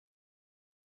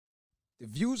The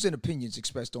views and opinions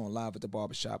expressed on Live at the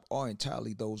Barbershop are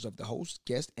entirely those of the host,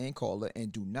 guest, and caller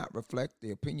and do not reflect the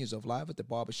opinions of Live at the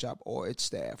Barbershop or its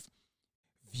staff.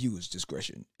 Viewers'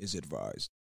 discretion is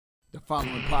advised. The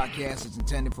following podcast is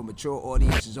intended for mature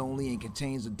audiences only and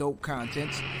contains adult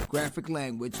contents, graphic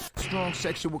language, strong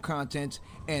sexual content,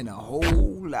 and a whole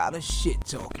lot of shit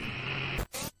talking.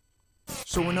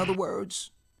 So in other words,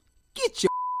 get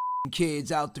your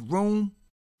kids out the room.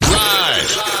 Live,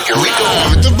 here we go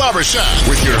at the Barbershop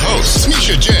with your hosts,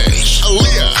 Misha J,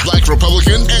 Aaliyah, Black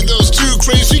Republican, and those two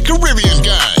crazy Caribbean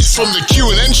guys from the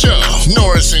Q&N show,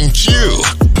 Norris and Q.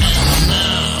 And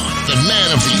now, the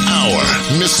man of the hour,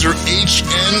 Mr.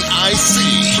 HNIC,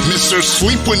 Mr.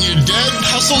 Sleep When You're Dead,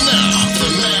 Hustle Now, the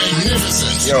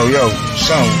magnificent. Yo,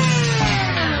 son.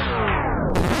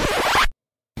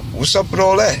 What's up with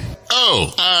all that?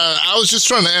 Oh, I was just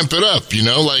trying to amp it up, you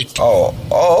know, like... Oh,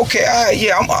 okay, all right,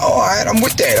 yeah, I'm all right, I'm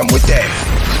with that.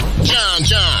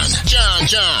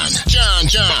 John,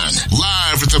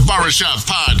 live at the Barbershop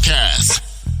Podcast.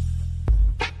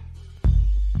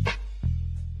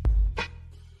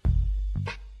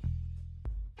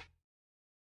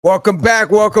 Welcome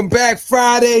back,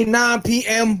 Friday, 9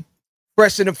 p.m.,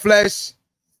 fresh in the flesh.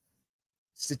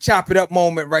 It's the chop it up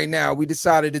moment right now. We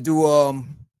decided to do, an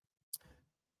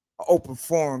open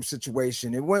forum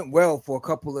situation. It went well for a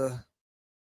couple of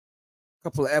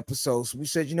episodes. We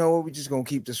said, you know what, we're just gonna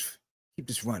keep this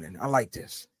running. I like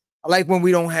this. I like when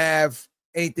we don't have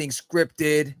anything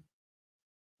scripted.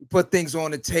 We put things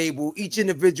on the table. Each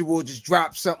individual just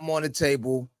drops something on the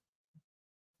table,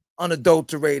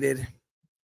 unadulterated,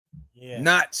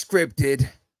 not scripted.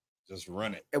 Just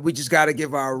run it. And we just got to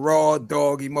give our raw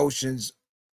dog emotions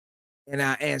and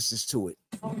our answers to it.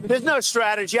 There's no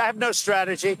strategy. I have no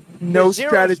strategy. No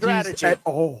strategies at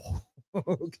all.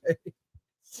 Okay.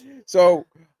 So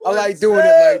I like doing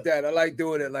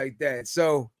it like that.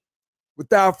 So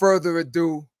without further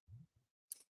ado,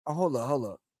 hold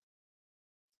up.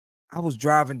 I was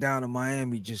driving down to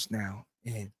Miami just now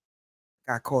and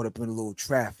got caught up in a little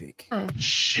traffic. Oh,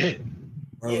 shit.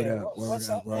 Word up. What's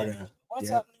happening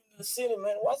in the city,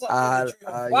 man? What's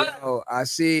I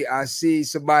see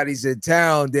somebody's in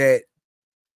town that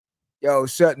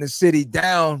shutting the city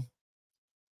down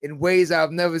in ways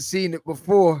I've never seen it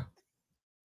before.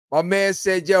 My man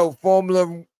said,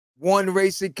 Formula One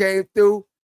racing came through,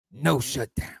 no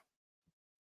shutdown.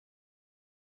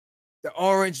 The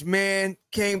Orange Man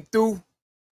came through,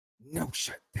 no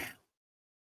shutdown.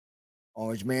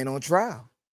 Orange Man on trial,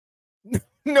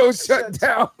 no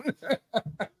shutdown.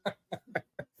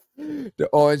 The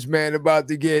Orange Man about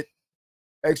to get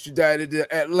extradited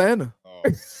to Atlanta. Oh.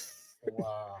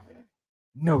 Wow.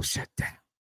 No shutdown.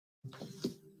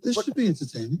 This should be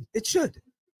entertaining. It should.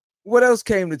 What else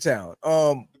came to town?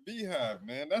 The Beehive,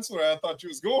 man. That's where I thought you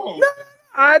was going.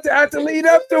 I had to lead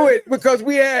up to it because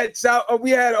we had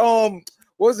what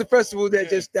was the festival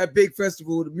that big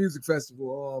festival, the music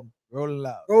festival? Rolling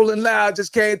Loud. Rolling Loud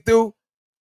just came through.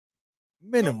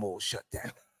 Minimal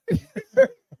shutdown.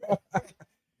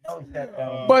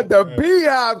 But the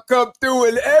Beehive come through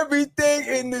and everything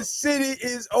in the city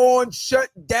is on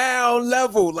shutdown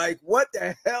level. Like, what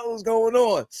the hell is going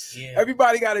on? Yeah.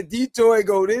 Everybody got a detour,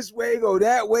 go this way, go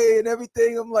that way, and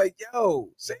everything. I'm like,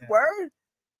 say word?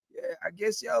 Yeah, I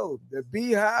guess, the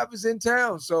Beehive is in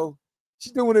town. So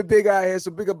she's doing it big out here.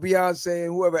 So big up Beyonce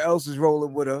and whoever else is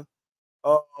rolling with her.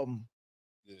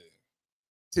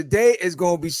 Today is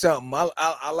going to be something.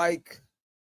 I like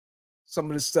some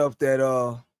of the stuff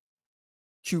that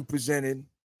Q presented.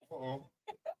 I'm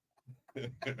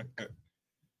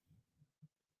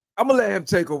gonna let him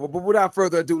take over, but without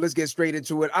further ado, let's get straight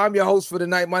into it. I'm your host for the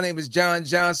night. My name is John.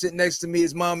 Sitting next to me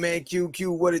is my man Q.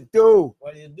 What it do?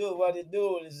 What it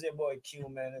do? This is your boy Q,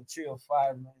 man. A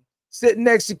 305, man. Sitting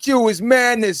next to Q is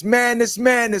Madness.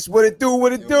 What it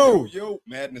do? Yo,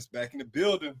 Madness back in the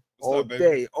building. What's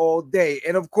up, all day.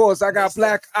 And of course, I got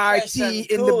Black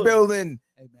IT in the building.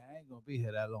 Hey, man, I ain't gonna be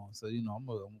here that long, so I'm gonna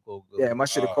go. Yeah, I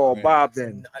should have called Bob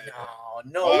then.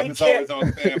 No, Bob is always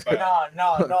on standby.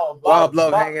 No. Bob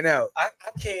love hanging out. I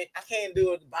can't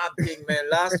do it, Bob thing, man.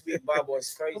 Last week Bob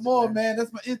was crazy. Come on, man.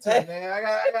 That's my intern, man.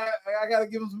 I gotta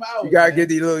give him some hours. You gotta give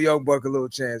the little young buck a little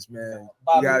chance, man.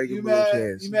 Bob, you gotta give him a little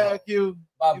chance. You mad, Q?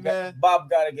 Bob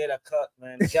gotta get a cut,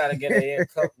 man. He gotta get a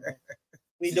haircut, man.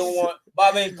 We don't want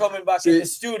Bob ain't coming back in the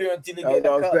studio until he get a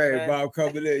cut, man. Bob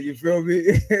coming in, you feel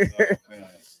me?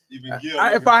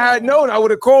 If I had known, I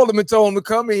would have called him and told him to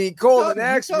come. He called and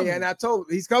asked me, and I told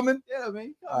him he's coming. Yeah,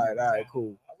 man. All right,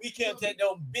 cool. We can't take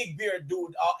no big beard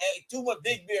dude. Too much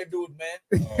big beard dude, man.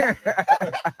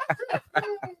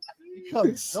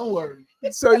 Don't worry.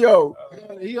 So,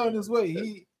 he on his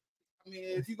way. I mean,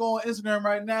 if you go on Instagram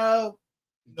right now,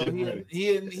 you know,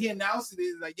 he announced it.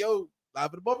 He's like, yo, live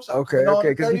at the barbershop. Okay,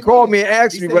 because he called me and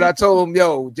asked me, but I told him,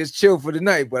 yo, just chill for the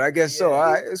night. But I guess so.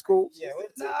 All right, it's cool. Yeah,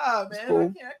 nah, man, cool.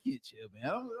 I can't chill,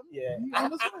 man. Yeah. I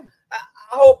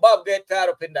hope Bob get caught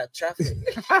up in that traffic.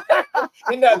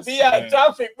 In that VI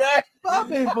traffic, man.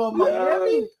 Bob ain't from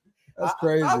Miami. That's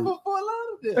crazy. I'm from Fort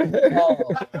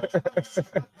Lauderdale.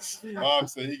 Bob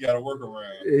said he got to work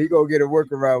around. Yeah, he gonna get a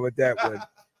workaround with that one.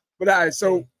 But all right,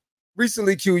 so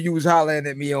recently, Q, you was hollering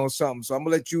at me on something, so I'm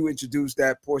gonna let you introduce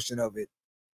that portion of it.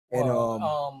 And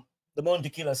the Bounty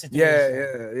Killer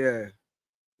situation.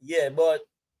 Yeah. But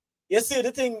you see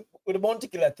the thing with the Bounty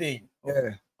Killer thing.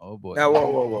 Yeah. Oh boy. Now,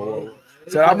 whoa.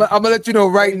 So I'm gonna let you know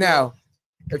right now.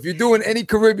 If you're doing any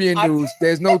Caribbean news,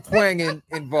 there's no twanging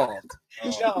involved.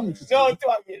 No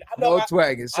twanging. No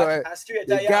twanging. So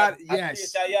you got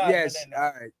yes. All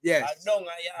right. Yes.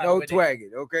 No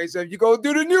twanging. Okay. So if you go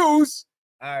do the news,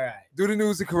 all right, do the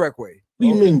news the correct way. What do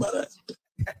you mean by that?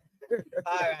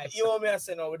 All right. You want me to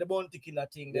say now with the Bounty Killer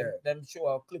thing? Them show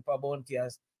a clip of Bounty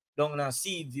as down in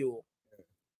Sea View.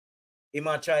 He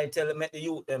might try to make the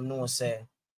youth them know say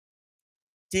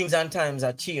things and times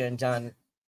are change and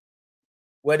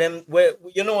where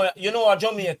you know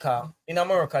Jamaica in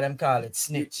America them call it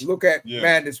snitch. Look at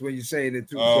Madness when you saying it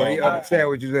too, so he understand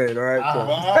what you said. All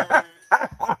right.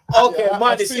 Okay,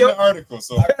 Madness. I've seen the article,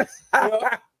 so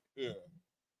yeah.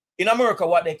 In America,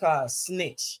 what they call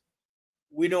snitch,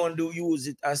 we don't use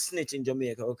it as snitch in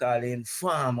Jamaica. We call it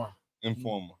informer.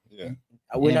 Informer, yeah.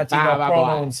 We're not even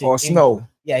pronouncing or snow.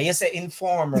 Yeah, you say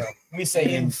informer. We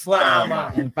say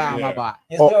informer. Informer.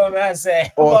 You know what I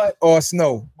say? Or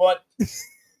snow. But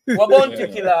what Bounty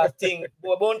Killer thing,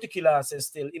 what Bounty Killer says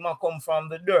still, it might come from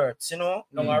the dirt, you know,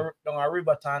 down a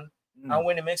Riverton. And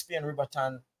when him explain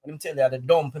Riverton, when him tell you the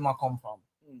dump it might come from.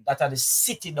 That are the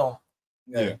city dump.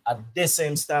 Yeah. At this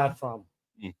same start from.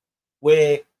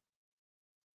 Where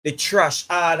the trash,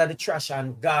 all of the trash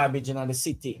and garbage in the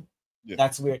city. Yeah.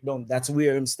 That's where it dump. That's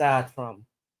where him start from.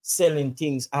 Selling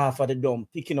things off of the dump,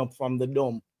 picking up from the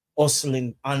dump,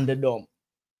 hustling on the dump.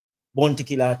 Bounty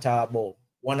Killer talk about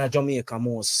one of Jamaica's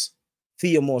most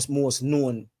famous, most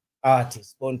known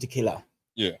artists, Bounty Killer.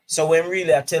 Yeah. So when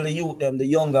really I tell the youth them, the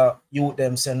younger youth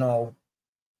them say now,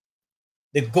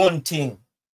 the gun thing,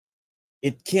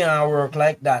 it can't work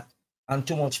like that. And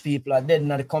too much people are dead in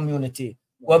the community.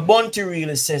 What Bounty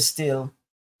really says still,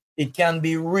 it can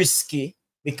be risky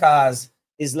because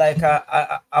it's like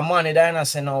a money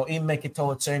dinosaur now, he make it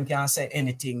out so he can't say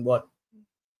anything, but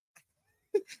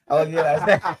oh man,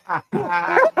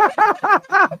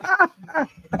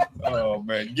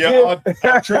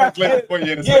 I'll translate for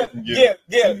you in a second. Yeah.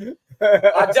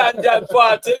 A John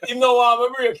party, you know why I'm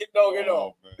a break it down, you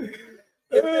know.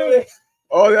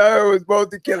 All I heard was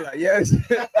Bounty Killer, yes.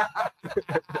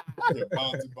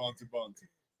 Bounty.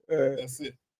 That's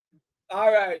it.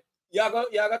 All right. You go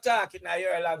talk it now,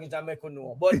 your language and make you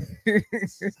know. But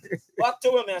back to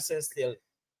what I say still.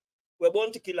 Where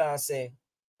Bounty Killer say,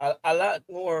 a lot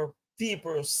more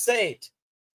people say it.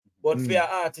 But for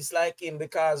artists like him,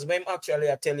 because when actually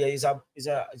I tell you is a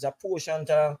portion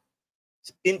to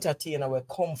entertainer where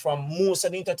come from most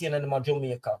of the entertainer in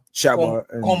Jamaica.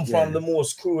 Come from the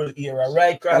most cruel era,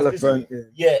 right? Elephant.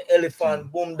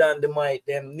 Elephant, Boom Down the Mic,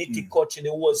 them Nitty Kutch, the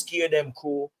whole Scare Them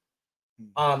crew.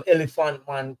 Elephant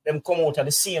Man, them come out of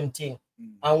the same thing.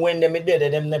 And when them did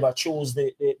it, them never chose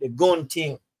the gun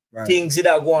thing. Right. Things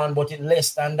that go on, but it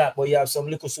less than that. But you have some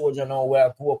little soldier now where I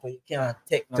grew up, you can't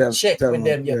take no check with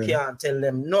them. You can't tell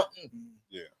them nothing.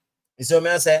 Yeah. You see what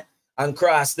I say? And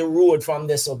cross the road from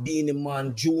this of Beanie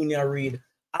Man, Junior Reid,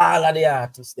 all of the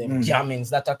artists, them jammings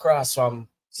that are across from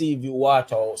Seaview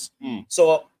Waterhouse.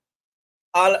 So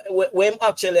when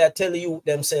actually I tell you,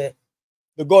 them say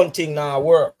the gun thing now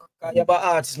work. Because you have an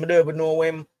artist, I don't even know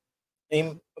him.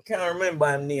 I can't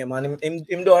remember his name, and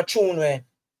him do a tune where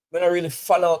I don't really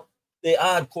follow the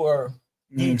hardcore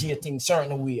DJ thing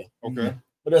certain way. Okay.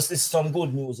 But just listen to some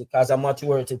good music as a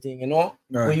maturity thing, you know?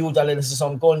 Right. We usually listen to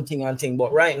some gun thing and thing,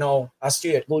 but right now, a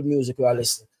straight good music we are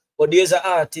listening. But there's an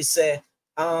artist say,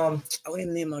 what's his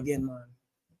name again, man?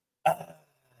 I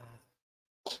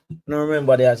don't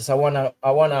remember the artist. I wanna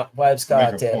Vybz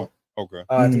Kartel. Okay.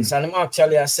 Artist. And him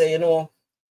actually I say, you know,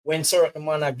 when certain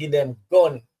man I give them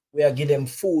gun, we are give them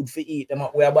food for eat. Them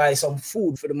we are buy some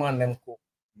food for the man them cook.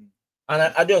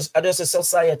 And I just a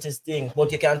society's thing,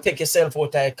 but you can take yourself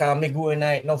out there, can me go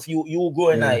night. Enough you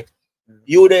go night.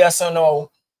 You there so now,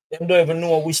 them don't even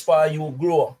know which part you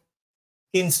grow.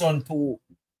 Kingston too.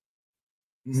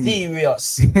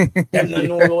 Serious. Them don't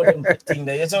know how them thing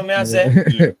there. You see what I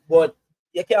say? But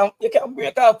you can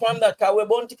break up on that because we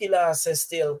Bounty Killer say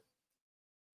still.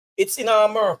 it's in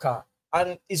America,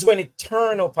 and it's when it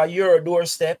turn up at your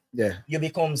doorstep, Yeah. you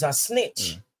becomes a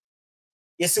snitch.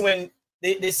 You see, when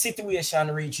the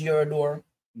situation reach your door,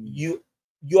 you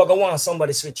are gonna want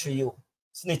somebody snitch for you,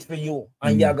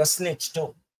 and you're gonna snitch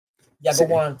too. You're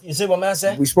gonna want, you see what I'm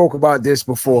saying? We spoke about this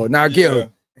before. Now,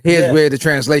 Gil, here's where the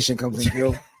translation comes in,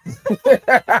 Gil.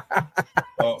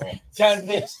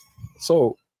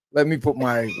 So let me put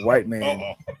my white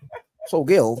man. So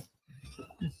Gil,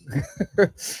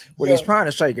 what he's trying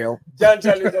to say, Gil. John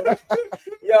Charlie,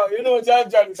 yo, you know John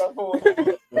Charlie.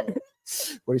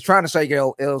 What he's trying to say,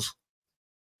 Gil, is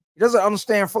he doesn't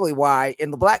understand fully why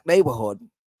in the black neighborhood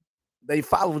they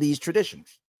follow these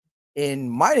traditions. In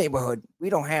my neighborhood, we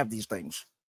don't have these things,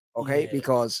 okay?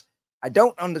 Because I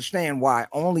don't understand why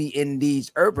only in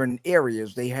these urban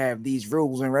areas they have these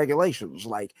rules and regulations.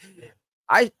 Like,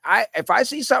 if I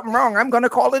see something wrong, I'm gonna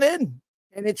call it in,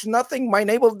 and it's nothing. My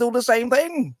neighbor will do the same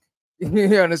thing.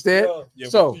 You understand? Yeah,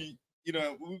 so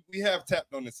we have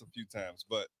tapped on this a few times,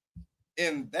 but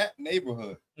in that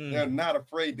neighborhood, they're not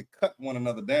afraid to cut one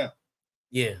another down.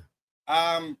 Yeah.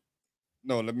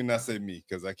 No, let me not say me,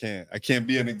 because I can't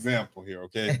be an example here,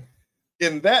 okay?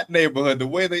 In that neighborhood, the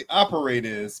way they operate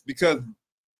is because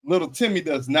little Timmy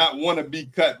does not want to be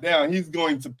cut down. He's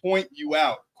going to point you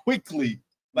out quickly,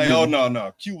 like, oh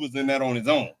no, Q was in that on his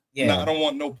own. Yeah, no, I don't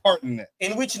want no part in that.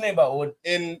 In which neighborhood?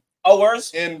 In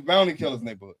ours? In Bounty Killer's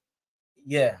neighborhood.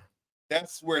 Yeah,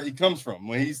 that's where he comes from.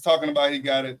 When he's talking about he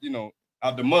got it,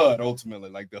 out the mud,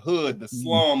 ultimately, like the hood, the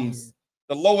slums.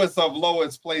 The lowest of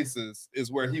lowest places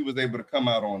is where he was able to come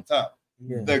out on top.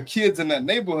 Yeah. The kids in that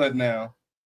neighborhood now,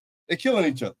 they're killing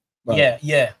each other. Right.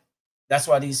 Yeah. That's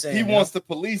what he's saying. He wants to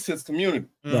police his community,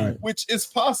 which is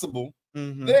possible.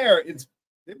 There, they've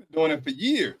been doing it for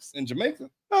years in Jamaica.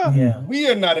 Yeah. We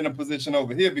are not in a position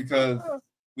over here because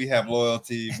we have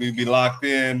loyalty. We be locked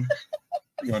in.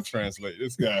 We're gonna translate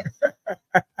this guy.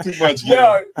 Too much.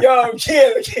 Yo,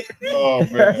 kid. Oh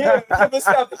man. Yeah,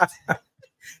 stop it.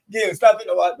 Yeah, stop it.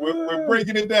 We're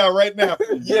breaking it down right now.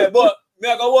 Yeah, but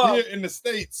me go on. Here in the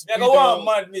States. Me go on,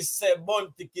 man. Me say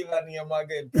Bunty killer name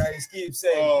again. Guys keep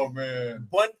saying. Oh man.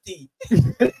 Bunty.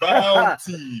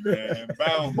 Bounty, man.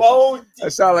 Bounty.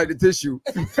 That sound like the tissue.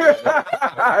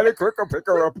 The quicker pick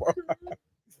her up.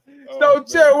 Don't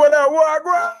chill with that walk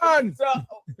run. So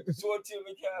till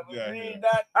we can't read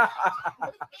that.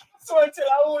 So till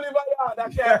I only my yard, I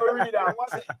can't read that.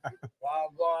 What's it? Wow,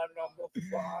 number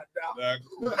 4.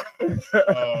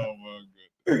 Oh my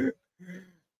god.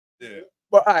 Yeah.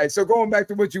 But all right, so going back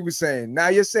to what you were saying. Now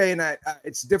you're saying that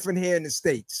it's different here in the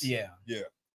States. Yeah. Yeah.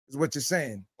 Is what you're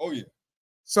saying. Oh yeah.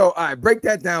 So all right, break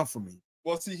that down for me.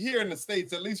 Well, see, here in the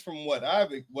States, at least from what I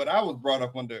was brought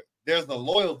up under, there's a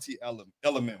loyalty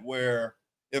element where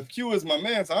if Q is my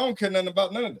man, so I don't care nothing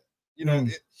about none of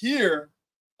that. Here,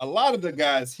 a lot of the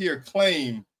guys here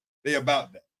claim they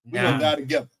about that. We don't die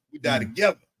together. We die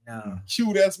together. No.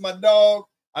 Q, that's my dog.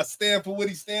 I stand for what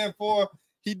he stand for.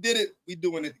 He did it. We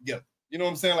doing it together. You know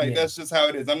what I'm saying? Like, that's just how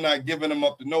it is. I'm not giving him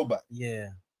up to nobody. Yeah.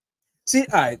 See,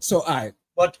 all right. So, all right.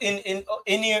 But in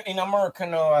here in America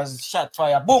now, as shot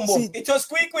fire, boom, boom. See, it was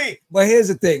quick. But here's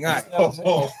the thing. All right.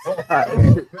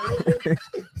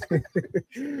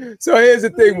 So here's the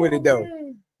thing with it though.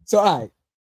 So all right.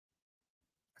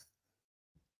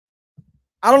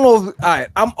 I don't know if, all right,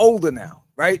 I'm older now,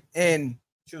 right? And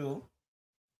true.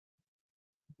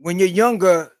 When you're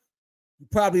younger, you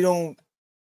probably don't,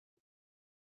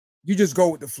 you just go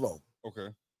with the flow. Okay.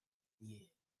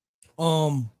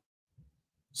 Yeah.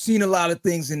 Seen a lot of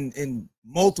things in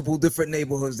multiple different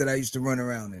neighborhoods that I used to run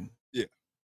around in. Yeah.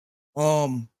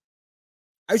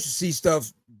 I used to see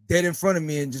stuff dead in front of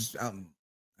me and just I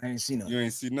ain't seen nothing. You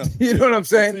ain't see nothing. You know what I'm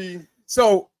saying?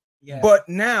 So, but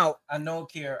now I no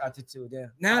care attitude. Yeah.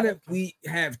 Now that we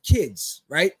have kids,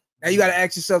 right? Now you got to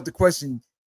ask yourself the question: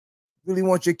 really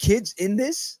want your kids in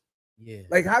this? Yeah.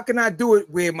 Like, how can I do it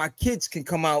where my kids can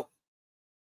come out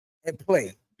and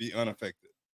play? Be unaffected.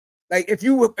 Like if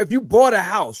you bought a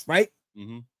house, right?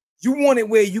 Mm-hmm. You want it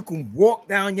where you can walk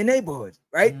down your neighborhood,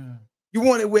 right? You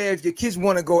want it where if your kids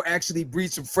want to go actually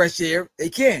breathe some fresh air, they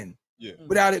can. Yeah.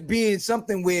 Without it being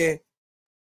something where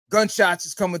gunshots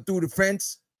is coming through the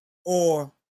fence or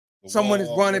someone is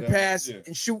running past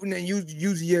and shooting and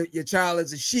using your child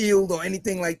as a shield or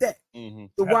anything like that. Mm-hmm.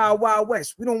 The Wild Wild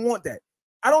West. We don't want that.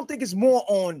 I don't think it's more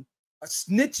on a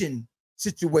snitching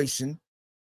situation.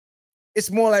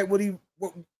 It's more like what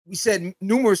we said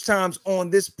numerous times on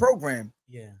this program.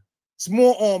 Yeah. It's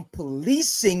more on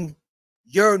policing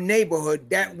your neighborhood.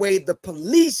 That way the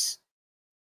police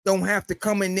don't have to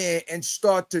come in there and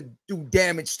start to do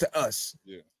damage to us.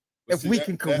 Yeah. if we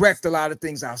can correct a lot of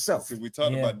things ourselves. See, we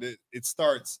talked about that. It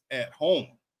starts at home.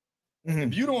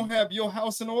 If you don't have your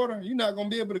house in order, you're not gonna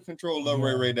be able to control Lil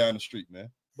Ray down the street, man.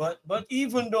 But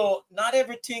even though not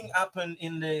everything happened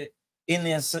in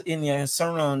your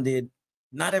surrounded,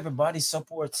 not everybody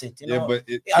supports it. You know, but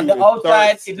on the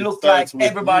outside, it looks like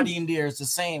everybody in there is the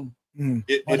same.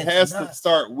 It has to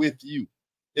start with you.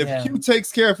 If Q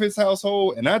takes care of his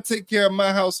household and I take care of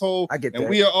my household, I get that. And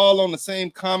we are all on the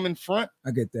same common front,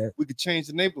 I get that. We could change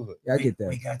the neighborhood. Yeah, I get that.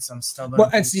 We got some stubborn.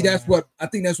 But and see, that's what I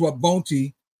think. That's what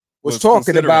Bonte was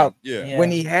talking about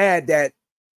when he had that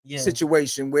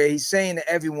situation where he's saying to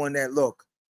everyone that, look,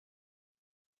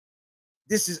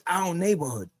 this is our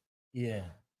neighborhood. Yeah.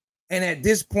 And at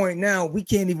this point now, we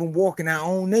can't even walk in our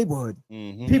own neighborhood.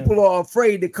 People are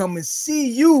afraid to come and see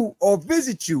you or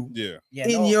visit you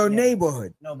in your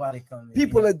neighborhood. Nobody comes.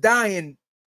 People are dying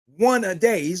one a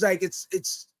day. He's like,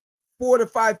 it's 4 to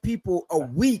 5 people a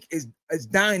week is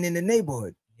dying in the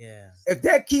neighborhood. Yeah. If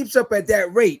that keeps up at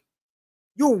that rate,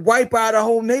 you'll wipe out a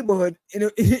whole neighborhood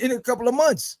in a couple of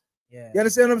months. Yeah. You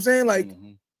understand what I'm saying? Like,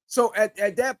 so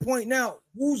at that point now,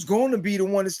 who's going to be the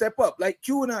one to step up? Like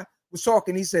Q and I was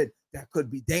talking, he said that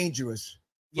could be dangerous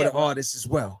for the artists as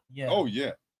well. Yeah. Oh,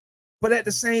 yeah. But at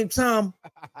the same time,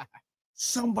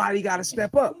 somebody got to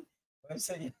step up. You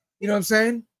know what I'm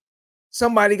saying?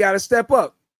 Somebody got to step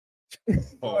up.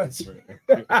 Father.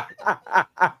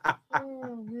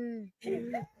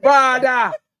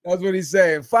 That's what he's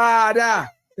saying. Father.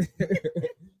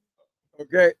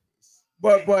 Okay.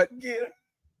 But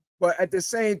at the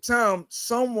same time,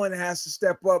 someone has to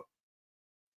step up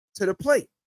to the plate.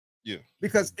 Yeah.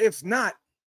 Because if not,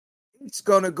 it's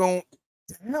gonna go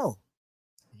to hell.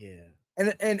 Yeah.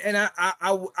 And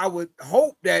I would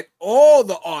hope that all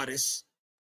the artists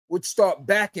would start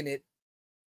backing it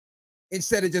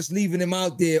instead of just leaving him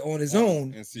out there on his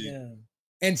own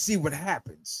and see what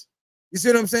happens. You see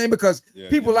what I'm saying? Because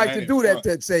people like to do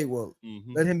that say, well,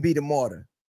 let him be the martyr.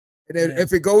 And then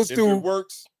if it goes through, it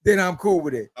works, then I'm cool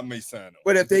with it. I may sign up.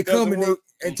 But if they come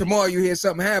and tomorrow you hear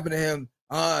something happen to him,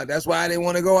 that's why I didn't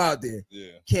want to go out there. Yeah.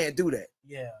 Can't do that.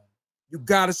 Yeah. You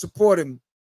got to support him.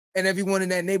 And everyone in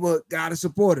that neighborhood got to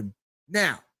support him.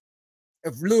 Now,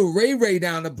 if Lil Ray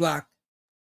down the block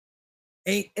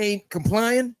ain't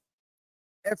complying,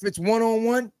 if it's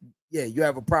 1-on-1, you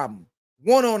have a problem.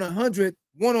 1 on 100,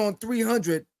 1 on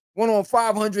 300, 1 on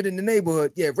 500 in the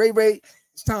neighborhood. Yeah, Ray,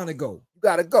 it's time to go. You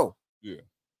got to go. Yeah.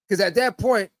 Because at that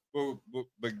point.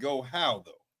 But go how,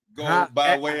 though? Go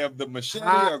by way of the machete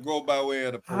or go by way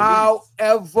of the police?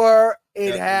 However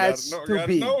it has to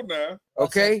be. Know now.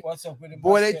 Okay? What's up with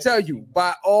Boy, they tell you,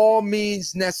 by all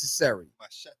means necessary.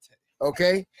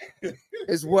 Okay?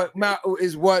 is what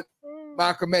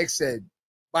Malcolm X said.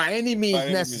 By any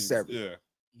means necessary. Yeah.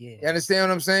 You understand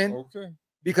what I'm saying? Okay.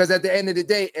 Because at the end of the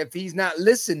day, if he's not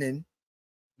listening,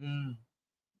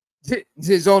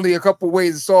 there's only a couple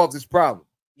ways to solve this problem.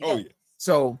 Oh, yeah.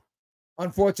 So,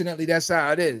 unfortunately, that's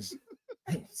how it is.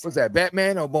 What's that,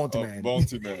 Batman or Bonte Man?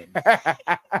 Bonte Man.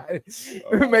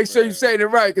 Make sure you say it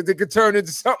right, because it could turn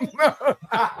into something.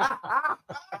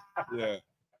 Yeah.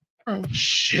 Oh,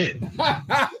 shit. But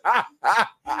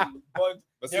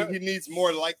see, he needs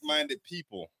more like-minded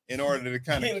people in order to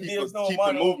kind of keep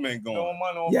the movement going.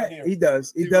 Yeah, he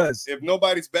does. He does. If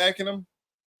nobody's backing him,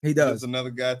 he does. There's another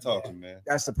guy talking, man.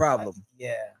 That's the problem.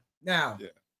 Yeah. Now,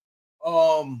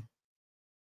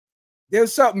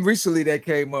 there's something recently that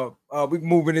came up. We're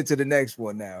moving into the next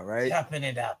one now, right? Chopping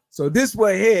it up. So this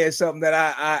one here is something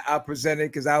that I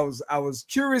presented because I was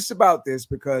curious about this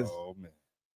because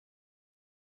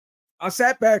I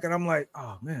sat back and I'm like,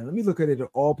 oh man, let me look at it at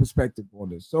all perspective on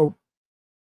this. So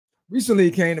recently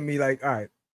it came to me like, all right,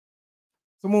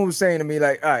 someone was saying to me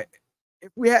like, all right,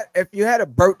 if you had a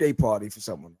birthday party for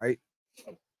someone, right?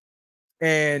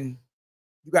 And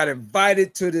you got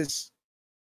invited to this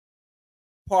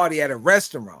party at a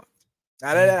restaurant,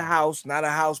 not at a house, not a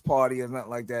house party or nothing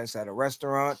like that. It's at a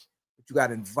restaurant, but you got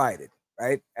invited,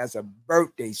 right? As a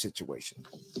birthday situation.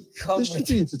 This should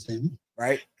be entertaining.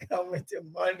 Right? Come with your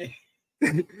money.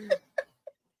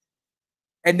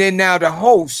 And then now the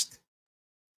host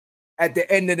at the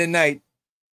end of the night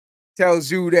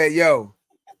tells you that, yo,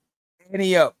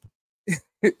 ante up.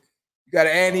 You got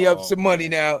to ante up some money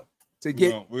now to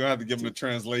get. We're going to have to give him the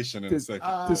translation in a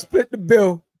second. To split the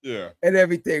bill. Yeah. And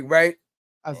everything, right?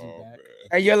 I see that.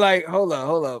 And you're like, hold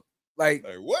up. Like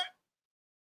what?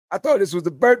 I thought this was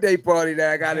a birthday party that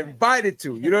I got invited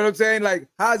to. You know what I'm saying? Like,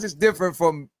 how is this different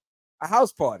from a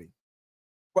house party?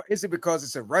 But is it because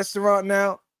it's a restaurant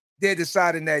now? They're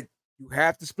deciding that you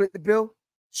have to split the bill?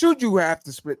 Should you have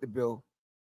to split the bill?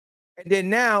 And then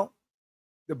now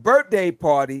the birthday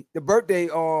party, the birthday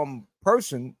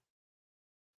person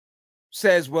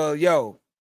says, well, yo,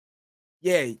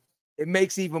 yeah, it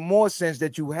makes even more sense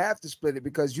that you have to split it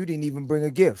because you didn't even bring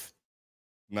a gift.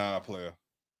 Nah, player.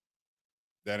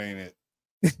 That ain't it.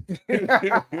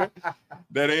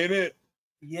 That ain't it.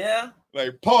 Yeah.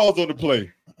 Like, pause on the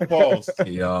play. Pause.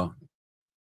 Yeah.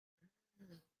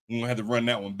 We're gonna have to run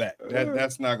that one back.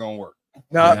 That's not gonna work.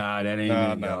 No, Nah, that ain't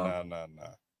Nah, it, nah, dog. nah.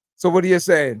 So what are you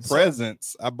saying?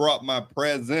 Presents. I brought my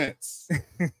presents.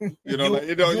 You know, like,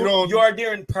 you don't. You are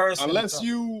there in person. Unless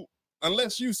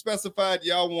you specified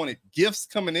y'all wanted gifts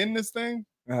coming in this thing.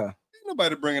 Ain't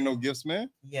nobody bringing no gifts, man.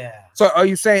 Yeah. So are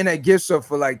you saying that gifts are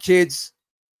for like kids,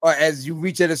 or as you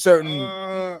reach at a certain?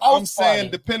 I'm saying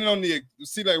depending on the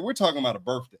like we're talking about a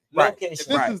birthday. Right. If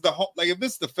this is the like if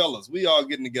this is the fellas, we all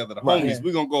getting together, the Right. homies,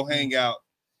 we're gonna go hang out,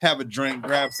 have a drink,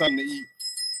 grab something to eat.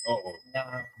 Oh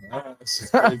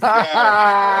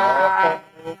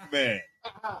man.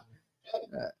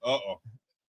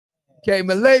 Came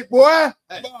in late, boy.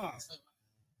 What's going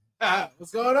on?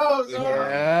 What's going on?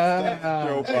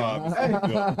 Yo, Bob. Hey.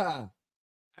 I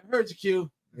heard you,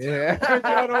 Q. Yeah. I heard you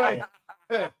all the way.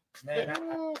 Man,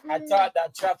 I thought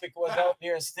that traffic was out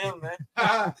there still, man.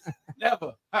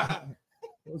 Never.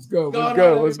 What's good? What's What's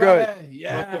good? What's good?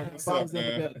 Yeah. What's up,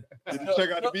 man? Did you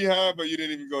check out the Beehive, or you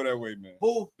didn't even go that way, man?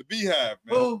 Who? The Beehive,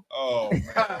 man. Who? Oh, man.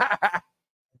 I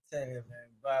tell you, man,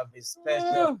 Bob is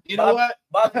special. You know what?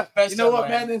 Bob is special. You know what,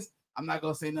 man? Madness? I'm not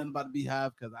gonna say nothing about the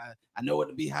Beehive because I know what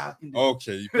the Beehive can do.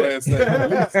 Okay, you play it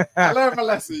safe. I learned my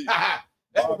lesson.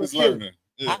 Bob was is cute. learning.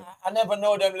 Yeah. I never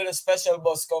know them little special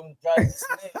bus come drive this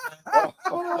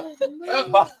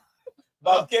man.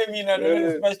 Bob came in on a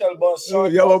little special bus. Oh,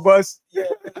 yellow bus. Yeah.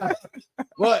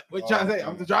 What? What you trying to say?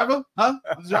 I'm the driver? Huh?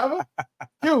 I'm the driver?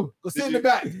 Q, go sit in the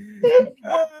back.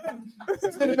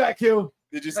 Sit in the back, Q.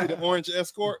 Did you see the orange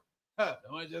escort? The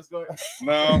one just go.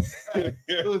 No.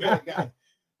 Who's that guy?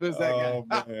 Who's that Oh,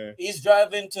 guy? man. He's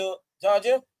driving to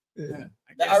Georgia. I The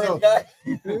guess orange so. guy.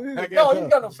 I guess No, so.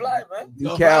 he's gonna fly,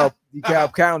 man.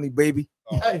 DeKalb County, baby.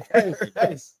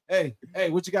 Hey,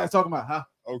 what you guys talking about, huh?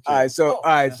 Okay. All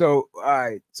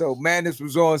right. So Madness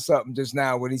was on something just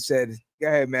now when he said, "Go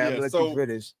ahead, man. Yeah, Let so- you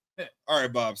finish." All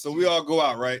right, Bob. So we all go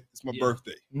out, right? It's my Yeah.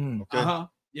 birthday. Mm, Okay. Uh-huh.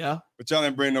 Yeah. But y'all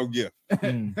didn't bring no gift.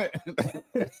 mm.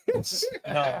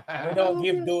 No, we don't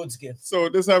give dudes gifts. So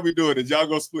this how we do it. Is y'all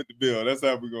gonna split the bill? That's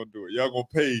how we gonna do it. Y'all gonna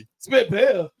pay. Split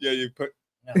bill. Yeah, you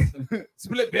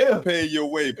Split bill. pay your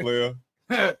way, player.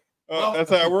 That's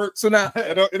how it works. So now,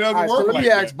 It doesn't all right, so work let like me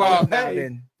ask that. Bob now. Hey.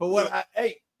 Then For what I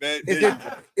ate.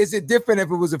 is it different if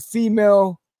it was a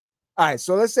female? All right,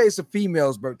 so let's say it's a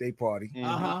female's birthday party. Mhm.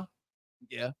 Uh-huh.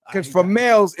 Yeah. Because for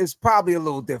males, it's probably a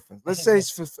little different. Let's say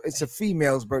it's a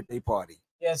female's birthday party.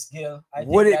 Yes, Gil. I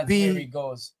Would think it that's be- where he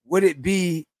goes. Would it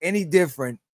be any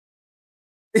different?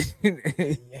 He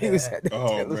was at the Oh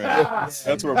tail man, end.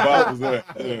 that's where Bob was at.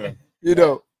 Yeah. You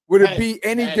know, would it Hey, be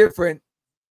any hey. different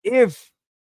if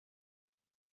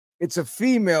it's a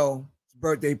female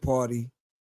birthday party,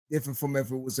 different from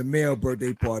if it was a male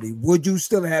birthday party? Would you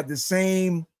still have the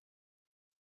same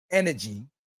energy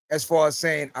as far as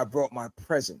saying, I brought my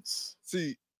presents?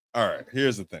 See, all right.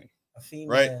 Here's the thing. A female.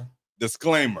 Right.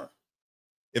 Disclaimer: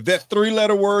 if that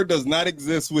 3-letter word does not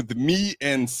exist with me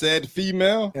and said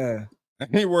female, Yeah. I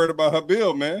ain't worried about her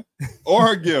bill, man, or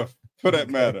her gift for that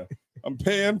matter. I'm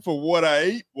paying for what I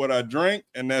ate, what I drank,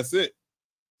 and that's it.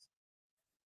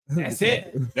 That's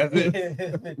it. That's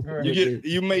it.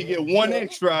 You may get one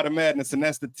extra out of Madness, and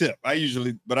that's the tip. I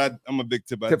usually, but I'm a big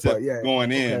tip. I Tipper, tip yeah.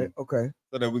 going in Okay.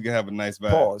 so that we can have a nice vibe.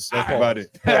 Pause. That's Pause. about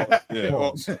it. Yeah.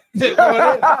 Pause.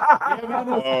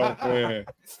 Oh man.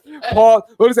 Pause.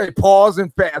 What do you say? Pause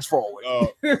and fast forward.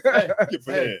 Skip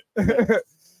ahead.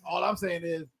 All I'm saying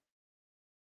is,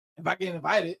 if I get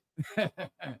invited,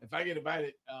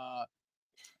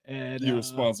 and You're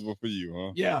responsible for you,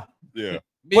 huh? Yeah. Yeah.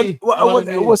 Me,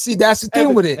 Well, see, that's the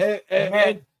thing with it.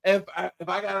 If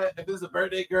it's a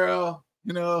birthday girl,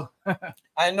 you know,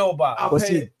 I know, Bob. I'll Well, pay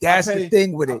see, it. that's I'll the pay-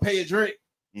 thing with I'll it. pay a drink.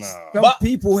 Nah. Some But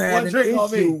people had one an drink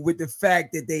on me. issue with the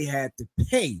fact that they had to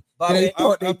pay. Bobby, And they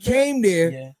thought they came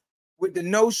there Yeah. with the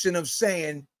notion of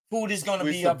saying, Food is gonna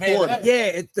We be support available. it. yeah,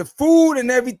 it's the food and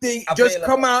everything. Just Available.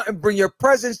 come out and bring your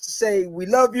presents to say we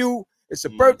love you. It's a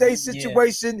Mhm. birthday Yeah.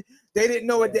 situation. They didn't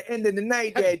know at Yeah. the end of the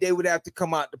night that they would have to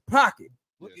come out the pocket.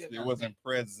 Yes, it wasn't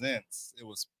presents, it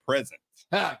was present.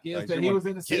 Gil Like, said you he want was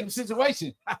in the same gifts.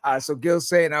 situation. So Gil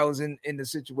saying I was in the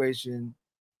situation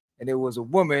and it was a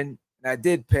woman and I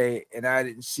did pay and I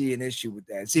didn't see an issue with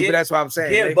that. See, Gil- but that's what I'm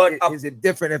saying. Gil, Like, but is it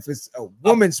different if it's a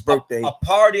woman's birthday? A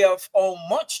party of how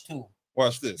much too?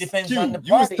 Watch this. Depends Q, on the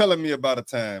you was party. telling me about a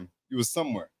time you was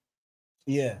somewhere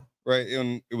Yeah. Right?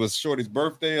 And it was Shorty's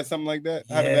birthday or something like that.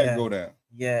 How did that go down?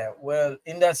 Yeah. Well,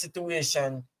 in that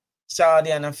situation, Shawty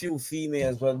and a few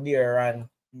females were there, and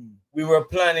we were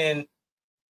planning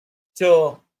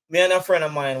to. Me and a friend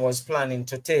of mine was planning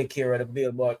to take care of the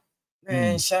bill, but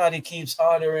man, Shawty keeps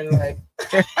ordering like.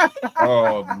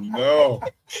 Oh no!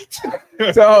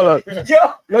 So hold on.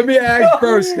 Yo, let me ask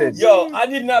first. Then. Yo, I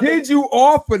did not. Did you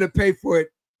offer to pay for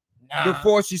it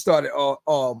before she started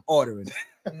ordering?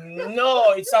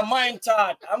 No, it's a mind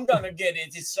thought. I'm gonna get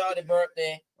it. It's Shawty's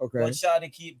birthday. Okay. But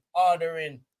Shawty keep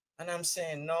ordering, and I'm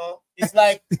saying no. It's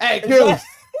like hey,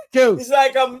 it's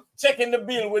like I'm checking the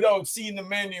bill without seeing the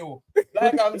menu.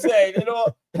 Like I'm saying, you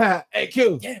know. Hey,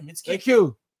 Q. Damn, it's Hey,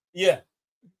 Q. Yeah.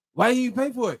 Why didn't you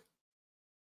pay for it?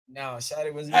 No,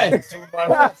 Shawty was Hey, too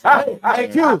much. hey,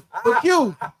 Q. But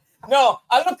Q. No,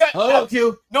 I look at. Hold on,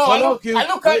 Q. No, Hold I on, look. Q. I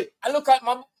look at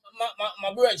my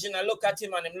bridge, and I look at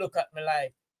him, and him look at me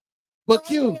like. But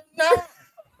Q. No.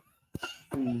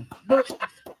 But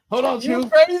hold on, Q. You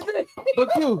crazy?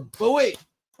 But Q. But wait.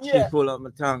 Yeah. Pull up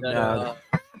my tongue now.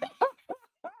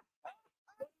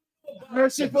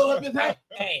 Mercy pull up his head.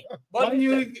 Hey, but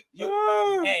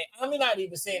hey, I'm not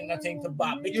even saying nothing to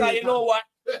Bob because you know what?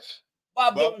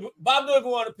 Bob don't even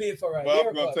want to pay for it.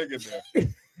 Bob gonna take it there.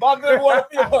 Bob don't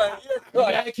want to pay for it.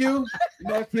 That Q.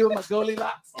 That Q. My goalie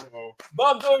locks.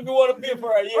 Bob don't even want to pay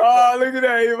for it. Oh, look at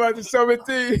that! He about to summon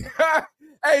T.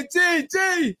 Hey,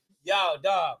 T. Yo,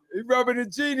 dog. He rubbing the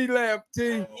genie lamp,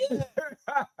 T.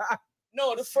 Yeah.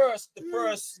 No, the first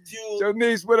few. Your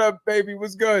niece, what up, baby?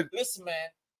 What's good? Listen, man.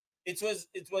 It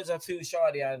was a few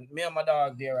Shawty and me and my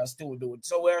dog there as two dudes.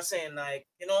 So we're saying like,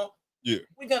 you know,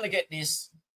 we're gonna get this.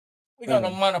 We're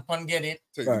gonna man up and get it.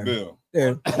 Take the bill.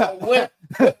 Yeah.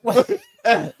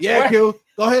 Yeah, Q.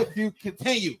 Go ahead. You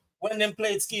continue. When them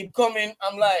plates keep coming,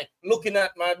 I'm like looking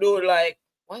at my dude like,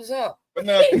 what's up? But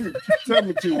now, tell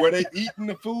me, Q, were they eating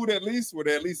the food at least? Were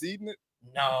they at least eating it?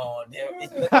 No,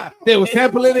 they were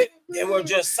sampling it. They were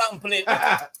just sampling.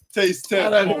 Taste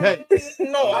test.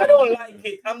 No, I don't like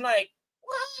it. I'm like,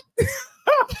 what?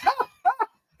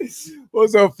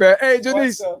 What's up, fam? Hey,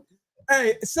 Janice.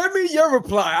 Hey, send me your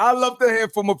reply. I'd love to hear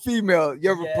from a female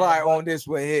your reply on this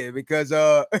one here because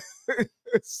so,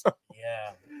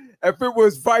 if it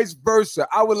was vice versa,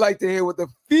 I would like to hear what the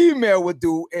female would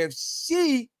do if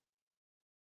she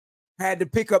had to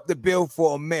pick up the bill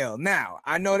for a male. Now,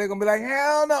 I know they're gonna be like,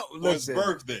 hell no. Listen,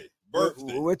 it's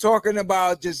birthday. We're talking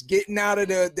about just getting out of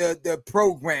the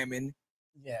programming,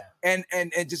 and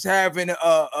just having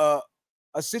a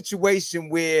situation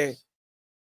where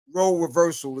role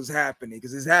reversal is happening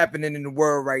because it's happening in the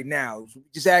world right now. So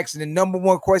just asking the number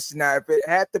one question now: if it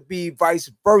had to be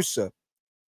vice versa,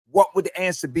 what would the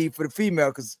answer be for the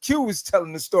female? Because Q is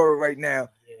telling the story right now.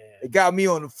 It got me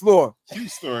on the floor.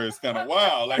 Q's story is kind of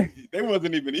wild. Like they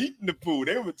wasn't even eating the food;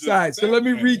 they were just. Right, so let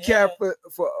me recap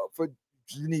for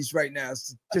Janice right now.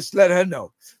 So just let her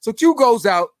know. So Q goes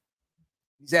out.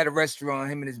 He's at a restaurant.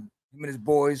 Him and his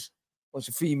boys, bunch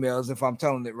of females. If I'm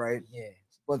telling it right,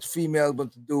 bunch of females,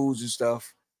 bunch of dudes and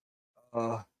stuff.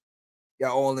 Y'all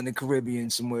all in the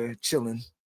Caribbean somewhere chilling.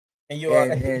 And you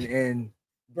are and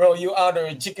bro, you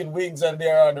ordering chicken wings and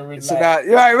they're ordering so now,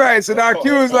 right. So now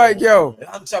Q is like, yo,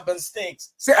 lamb chop and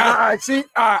steaks. See,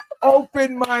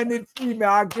 open-minded female.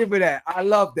 I'll give her that. I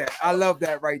love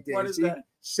that right there. What is that?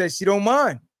 She says she don't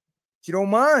mind.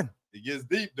 It gets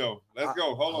deep though. Let's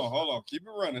go. Hold on. Keep it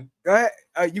running. Go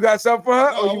ahead. You got something for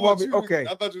her? No, or you want me? Okay.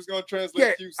 I thought you was gonna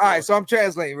translate Q's all right, so I'm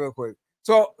translating real quick.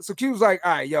 So Q's like,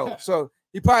 all right, yo. So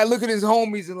he probably look at his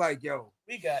homies and like, yo,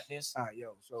 we got this. All right,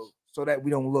 yo. So that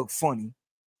we don't look funny.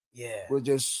 Yeah. We'll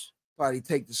just probably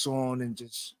take the song and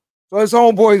just. So his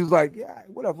homeboys was like, yeah,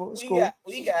 whatever, it's cool.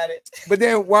 We got it. But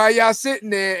then while y'all sitting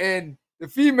there and the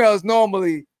females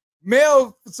normally,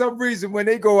 males for some reason, when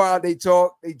they go out, they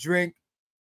talk, they drink.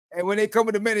 And when they come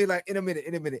in a minute, like in a minute.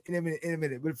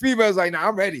 But the females like, nah,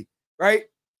 I'm ready, right?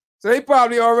 So they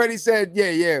probably already said,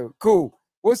 yeah, cool.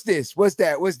 What's this? What's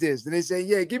that? What's this? And they say,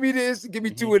 yeah, give me this, give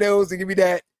me two of those, and give me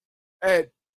that. And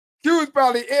Q was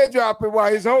probably airdropping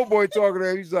while his homeboy talking to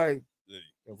him. He's like,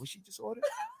 yo, what she just ordered?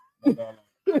 No.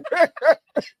 And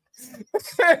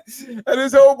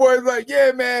his homeboy's like,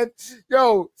 yeah, man.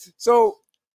 Yo, so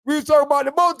we was talking about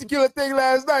the multi-killer thing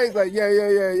last night. He's like,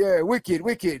 yeah.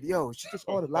 Wicked. Yo, she just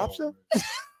ordered lobster?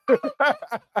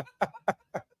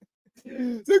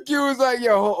 So Q was like,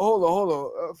 yo, hold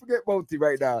on. Forget multi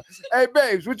right now. Hey,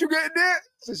 babes, what you getting there?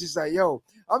 So she's like, yo,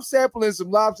 I'm sampling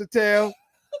some lobster tail.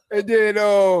 And then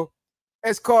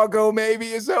escargot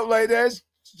maybe or something like that.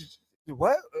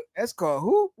 What? Escargot?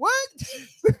 Who? What?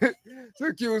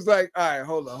 So Q was like, all right,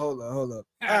 hold on. All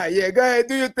right, yeah, go ahead,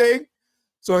 do your thing.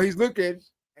 So he's looking,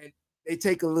 and they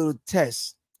take a little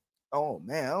test. Oh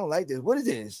man, I don't like this. What is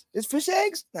this? It's fish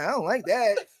eggs? No, I don't like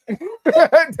that.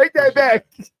 Take that back.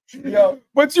 Yo,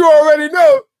 but you already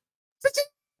know.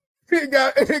 It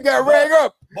got rang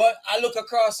up. But I look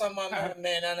across on my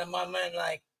man, and my man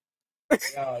like,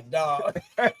 yo, dog.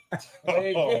 We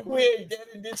ain't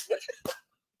getting this.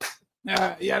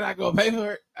 You're not gonna pay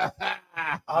for it.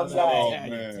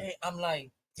 I'm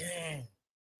like, damn.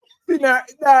 Now,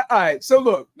 all right. So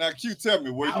look. Now, Q, tell me,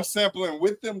 were you sampling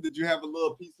with them? Did you have a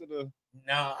little piece of the?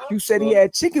 No. You said he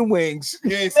had chicken wings.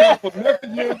 You ain't sampled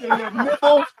nothing. You ain't get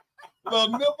a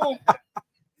little nipple.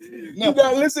 You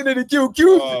gotta listen to the Q.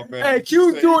 Hey,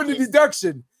 Q's doing the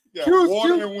deduction. Yeah,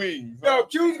 water and wings. No,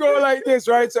 Q's going like this,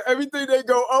 right? So everything they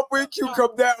go up with, Q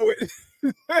come down with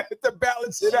to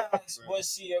balance it out. But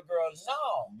see a girl,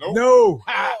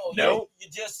 No. You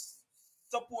just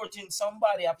supporting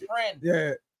somebody, a friend.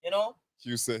 Yeah. You know?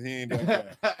 Q said he ain't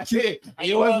that guy.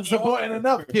 You wasn't supporting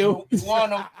enough, Q. You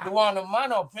want to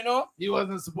man up, you know? You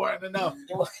wasn't supporting enough.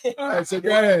 All right, so go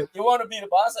ahead. You want to be the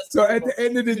boss. So at the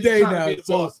end of the day now,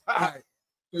 all right,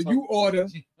 so you order,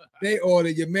 they order,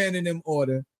 your man and them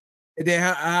order, and then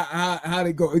how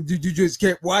they go? Did you just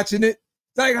kept watching it?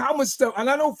 Like how much stuff? And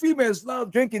I know females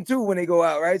love drinking too when they go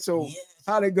out, right? So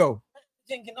how they go?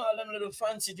 Drinking all them little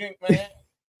fancy drink, man.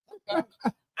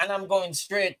 And I'm going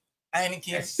straight.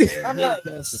 Heineken. I'm like,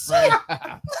 just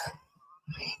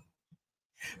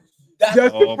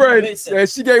a friend. Yeah,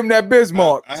 she gave him that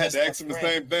Bismarck. I had to ask him the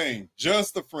same thing.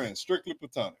 Just a friend, strictly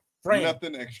platonic. Friend.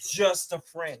 Nothing extra. Just a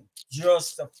friend.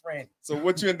 Just a friend. So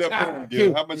what you end up doing,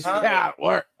 Gil? How much?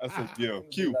 Work. I said, Gil,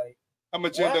 Q. How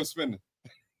much you end up spending?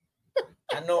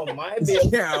 I know my bill.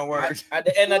 Yeah, work. At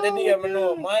the end of the day, I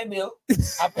know my bill.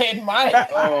 I paid mine.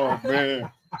 Oh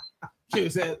man. Q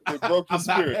said, it broke your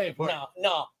spirit.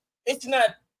 No. It's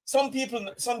not. Some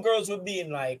girls would be in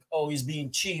like, oh, he's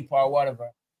being cheap or whatever.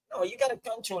 No, you gotta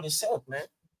control yourself, man.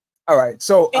 All right,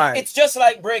 so it's just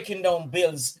like breaking down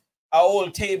bills. A whole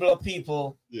table of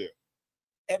people. Yeah.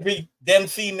 Them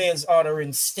females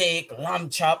ordering steak, lamb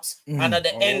chops, and at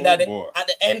the end of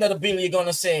the bill, you're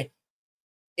gonna say,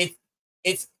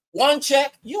 it's one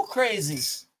check. You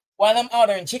crazy. While I'm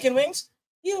ordering chicken wings,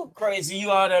 you crazy.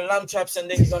 You order lamb chops, and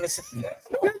then you're gonna say.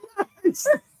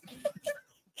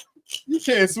 You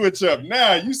can't switch up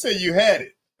now. You say you had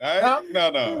it. All right?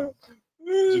 No.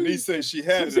 Janice said she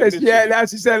had it. She said, yeah, now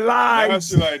she said lies. Now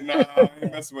she's like, nah, I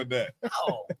ain't messing with that.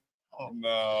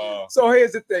 No. So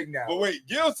here's the thing now. But wait,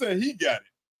 Gil said he got it.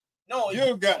 No,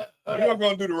 Gil got it. Gil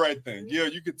gonna do the right thing. Gil,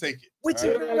 you can take it. Which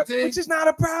is not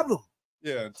a problem.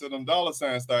 Yeah, until them dollar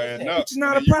signs start adding up. Which is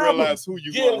not a problem. You realize who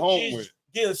you going home with.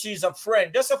 Gil, she's a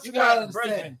friend. Just a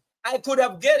friend. I could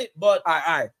have get it, but all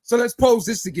right. So let's pose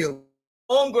this to Gil.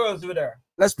 Homegirls with her.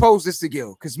 Let's pose this to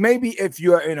Gil, because maybe if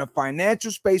you're in a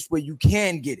financial space where you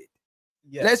can get it,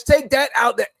 let's take that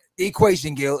out the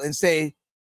equation, Gil, and say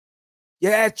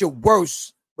you're at your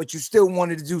worst, but you still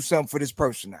wanted to do something for this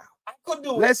person now. I could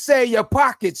do Let's say your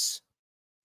pockets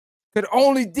could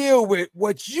only deal with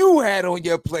what you had on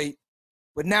your plate,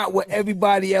 but not what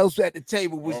everybody else at the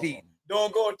table was eating.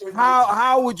 Don't go through.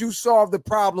 How would you solve the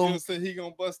problem? Gil said he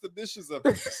gonna bust the dishes up.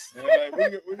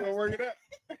 Like, we gonna work it out.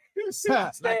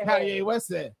 Like Kanye West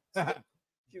said.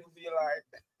 You'll be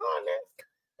like,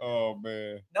 oh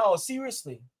man. No,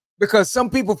 seriously. Because some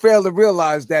people fail to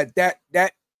realize that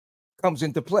comes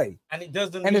into play, and it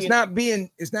doesn't. And it's not being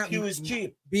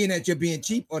cheap. Being that you're being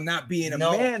cheap or not being a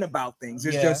man about things.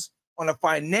 It's just on a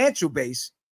financial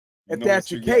base. If that's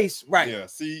the case, right? Yeah.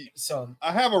 See, son,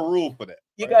 I have a rule for that.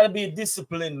 You gotta be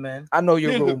disciplined, man. I know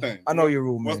your rule. I know your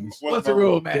rule, man. What's the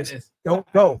rule, man? Don't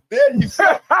go. There you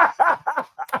go.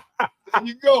 There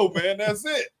you go, man. That's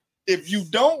it. If you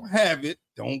don't have it,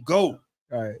 don't go.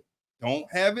 All right. Don't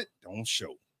have it, don't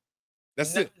show.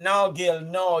 That's it. No, Gil.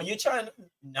 No, you're trying to.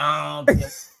 No, Gil.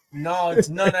 No, it's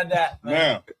none of that, man.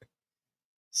 Now,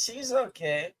 she's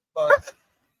okay, but.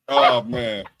 Oh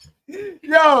man.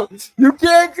 Yo, you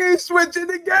can't keep switching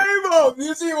the game up.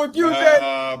 You see what you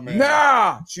said? Man.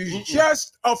 Nah, she's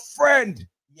just a friend.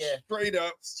 Yeah,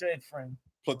 straight friend.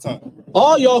 Platonic.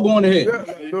 All y'all going ahead.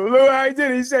 Look how he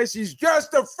did. He said she's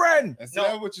just a friend. That's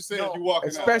not what you said. You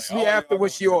walking out. Especially after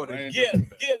what she ordered. Yeah.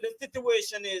 The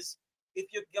situation is,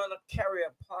 if you're gonna carry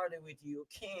a party with you, you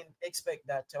can't expect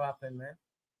that to happen,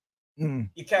 man.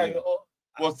 You carry.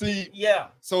 Well, see. Yeah.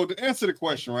 So to answer the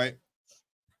question, right?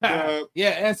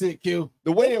 Answer it, Q.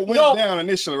 The way it went down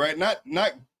initially, right? Not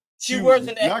she Q's,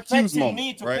 wasn't not Q's expecting moment,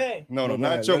 me to right? pay. No,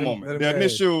 not your moment. The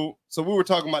initial. So we were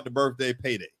talking about the birthday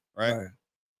payday, right?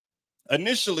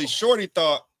 Initially, Shorty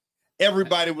thought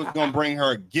everybody was gonna bring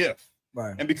her a gift,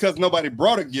 right? And because nobody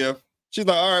brought a gift, She's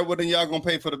like, all right, well then y'all gonna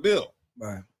pay for the bill.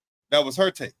 Right. That was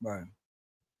her take. Right.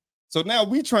 So now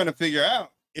we trying to figure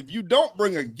out, if you don't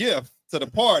bring a gift to the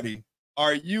party,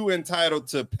 are you entitled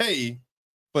to pay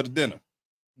for the dinner?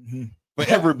 Mm-hmm. For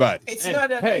everybody. It's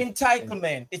not an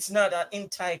entitlement. It's not an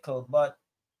entitled, but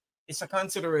it's a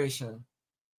consideration.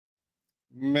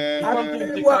 Man, I don't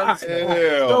think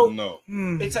hell no.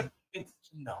 It's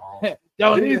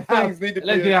no. These things need to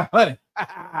Let's be. get honey.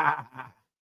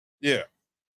 Yeah.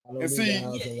 And see,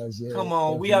 Come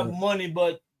on, we have money,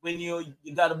 but when you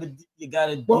gotta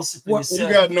discipline you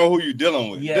yourself. gotta know who you're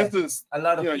dealing with. Yeah. This is A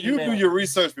lot of you do your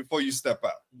research before you step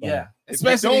out. Yeah. If you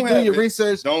Especially don't do have your it,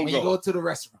 research don't when go. you go to the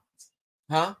restaurant.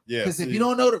 Huh? Yeah. Because if see. you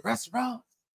don't know the restaurant,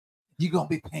 you're gonna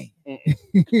be paying.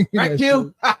 Right, That's Q?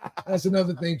 true. That's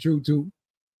another thing true too.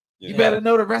 You better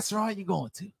know the restaurant you're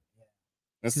going to.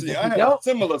 And see, if I you had don't- a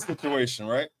similar situation,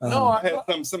 right? No, I had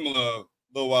something similar a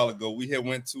little while ago. We had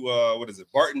went to what is it,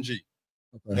 Barton G,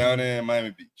 down there in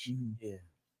Miami Beach. Yeah.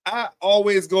 I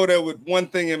always go there with one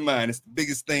thing in mind. It's the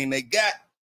biggest thing they got.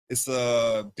 It's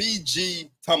a BG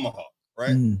Tomahawk,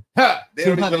 right? They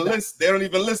don't even list. They don't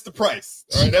even list the price.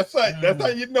 All right, that's how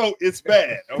you know it's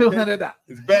bad. Okay? $200.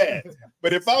 It's bad.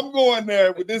 But if I'm going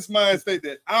there with this mind state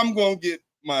that I'm gonna get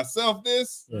myself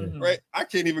this, right? I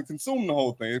can't even consume the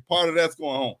whole thing. Part of that's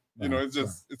going home. You know, it's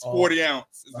just it's 40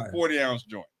 ounce. It's a 40 ounce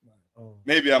joint.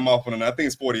 Maybe I'm off on it. I think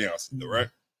it's 40 ounces, though, right?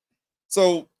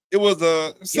 So it was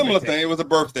a similar thing. It was a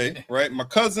birthday, right? My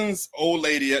cousin's old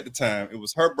lady at the time. It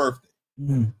was her birthday.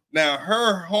 Now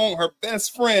her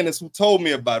best friend is who told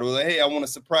me about it. Was like, hey, I want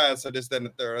to surprise her, this, that, and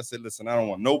the third. I said, listen, I don't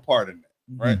want no part in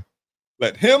that, right?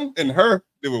 Let him and her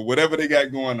do it, whatever they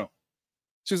got going on.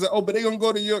 She was like, oh, but they gonna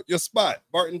go to your spot,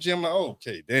 Barton Gym. I'm like, oh,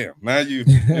 okay, damn. Now you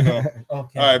know,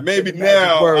 Okay. all right, maybe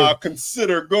now I'll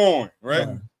consider going, right?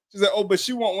 She's like, oh, but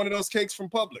she want one of those cakes from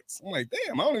Publix. I'm like,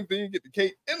 damn, I don't even think you get the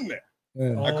cake in there.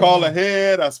 I called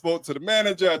ahead. I spoke to the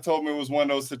manager. I told me it was one of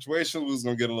those situations. We was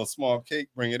gonna get a little small cake,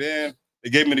 bring it in. They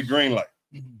gave me the green light.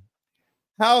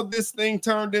 How this thing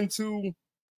turned into,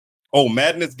 oh,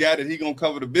 Madness got it. He gonna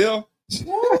cover the bill.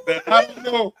 I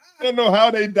don't know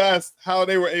how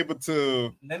they were able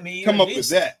to come up with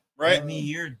that, right? Let me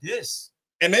hear this.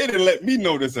 And they didn't let me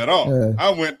know this at all. I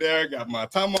went there, got my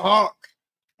tomahawk.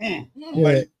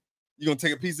 Like, you gonna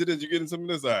take a piece of this? You getting some of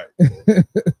this? All right.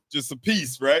 Just a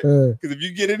piece, right? Because if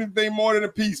you get anything more than a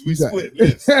piece, we split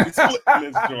this. We split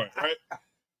this joint, right?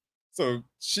 So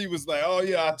she was like, oh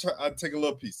yeah, I'll take a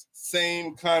little piece.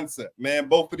 Same concept, man.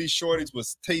 Both of these shorties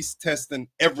was taste testing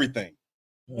everything.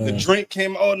 The drink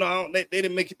came, oh no, they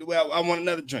didn't make it the way I want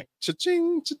another drink.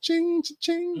 Cha-ching, cha-ching,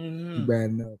 cha-ching.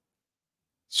 Bad enough.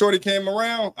 Shorty came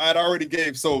around, I'd already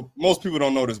gave, so most people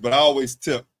don't know this, but I always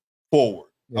tip forward.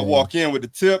 I walk in with the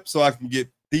tip so I can get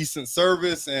decent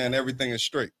service and everything is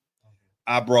straight.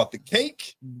 I brought the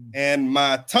cake and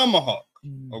my tomahawk,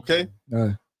 okay?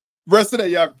 Rest of that,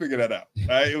 y'all can figure that out. All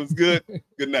right, it was good.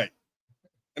 Good night.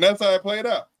 And that's how I played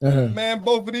out. Man,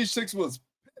 both of these chicks was.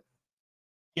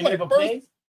 You never paid?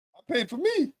 I paid for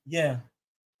me. Yeah.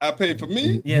 I paid for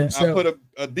me. Yeah. I put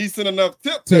a decent enough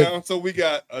tip down so we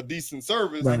got a decent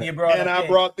service. And you brought I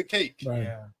brought the cake.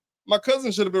 Yeah. My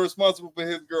cousin should have been responsible for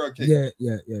his girl cake.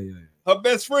 Yeah. Her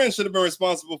best friend should have been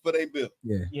responsible for their bill.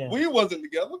 Yeah. We wasn't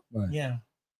together. Yeah.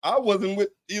 I wasn't with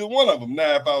either one of them.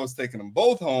 Now, if I was taking them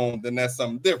both home, then that's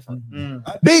something different.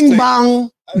 Bing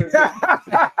bong.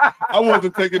 I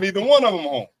wasn't taking either one of them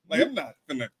home. Like, I'm not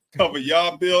gonna cover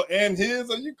y'all bill and his.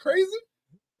 Are you crazy?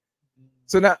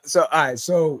 So all right.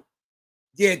 So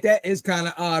yeah, that is kind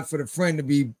of odd for the friend to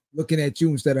be looking at you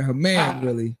instead of her man,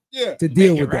 really. Yeah. To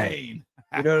deal with that. You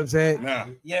know what I'm saying? Nah.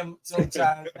 Yeah.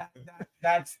 Sometimes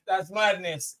that's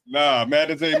madness. Nah,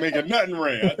 madness ain't making nothing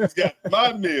rain. I just got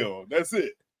my meal. That's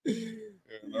it. You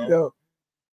know?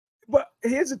 But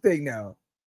here's the thing now.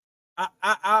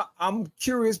 I'm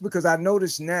curious because I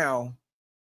noticed now,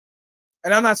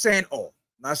 and I'm not saying all,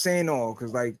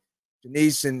 because like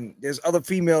Janice and there's other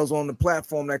females on the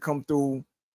platform that come through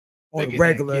on the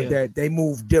regular that they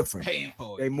move different.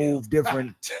 They move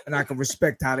different, and I can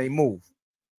respect how they move.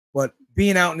 But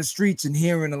being out in the streets and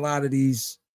hearing a lot of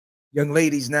these young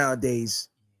ladies nowadays,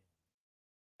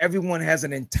 everyone has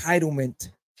an entitlement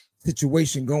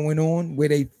situation going on where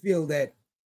they feel that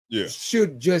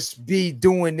should just be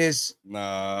doing this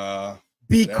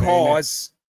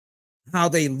because how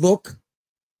they look,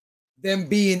 them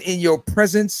being in your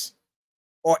presence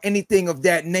or anything of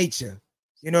that nature.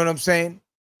 You know what I'm saying?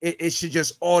 It should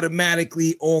just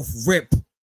automatically off rip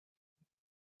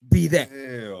be that.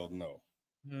 Hell no.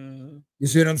 You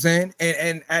see what I'm saying?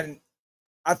 And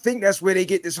I think that's where they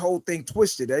get this whole thing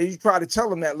twisted. You try to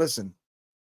tell them that, listen,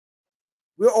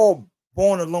 we're all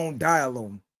born alone, die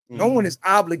alone. No Mm-hmm. one is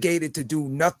obligated to do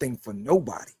nothing for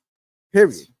nobody.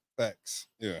 Period. Facts.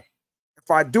 Yeah.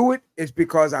 If I do it, it's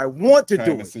because I want to do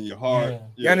Kindness it. in your heart.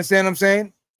 You understand what I'm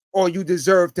saying? Or you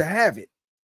deserve to have it.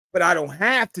 But I don't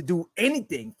have to do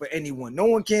anything for anyone. No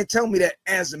one can tell me that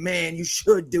as a man you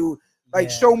should do. Like,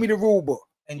 show me the rule book.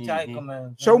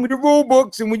 Entitlement. Show me the rule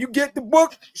books. And when you get the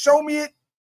book, show me it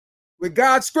with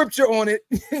God's scripture on it,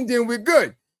 and then we're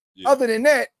good. Yeah. Other than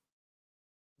that,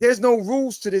 there's no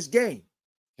rules to this game.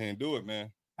 Can't do it,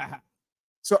 man.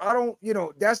 So I don't,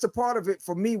 that's the part of it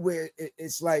for me where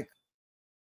it's like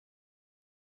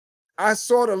I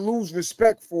sort of lose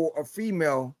respect for a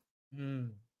female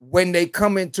when they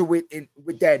come into it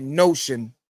with that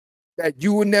notion that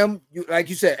you and them, like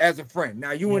you said, as a friend.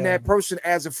 Now you and that person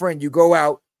as a friend, you go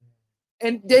out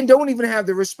and then don't even have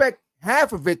the respect,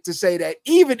 half of it, to say that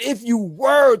even if you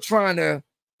were trying to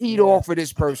eat off of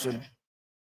this person,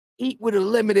 eat with a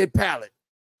limited palate.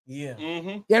 Yeah.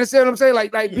 Mm-hmm. You understand what I'm saying?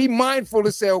 Like be mindful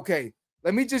to say, okay,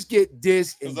 let me just get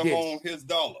this and Because this. I'm on his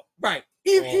dollar. Right.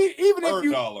 Even if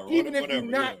you dollar, even if whatever,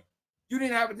 you not you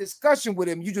didn't have a discussion with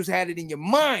him, you just had it in your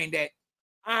mind that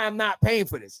I'm not paying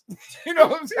for this. You know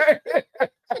what I'm saying?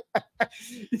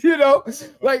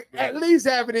 Like at least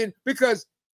have it in, because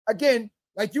again,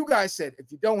 like you guys said,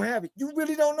 if you don't have it, you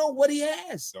really don't know what he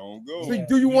has. Don't go. So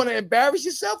do you want to embarrass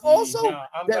yourself also?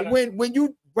 When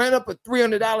you ran up a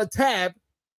 $300 tab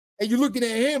and you're looking at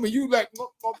him and you like,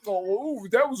 oh,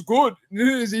 that was good.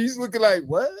 He's looking like,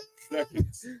 what?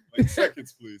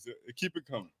 Seconds, please. Keep it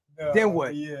coming. Then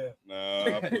what? Yeah.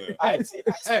 Nah, I see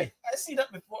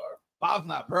that before. Bob's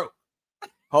not broke.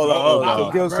 Hold on. Uh-oh.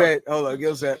 So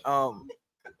Gil said, I'm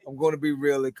going to be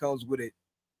real. It comes with it.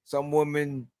 Some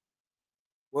women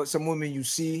you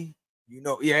see, you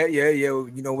know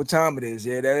what time it is.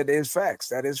 Yeah, that is facts.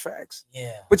 That is facts.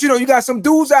 Yeah. But you got some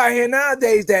dudes out here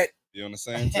nowadays that you on the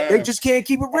same time. they just can't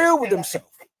keep it real with themselves.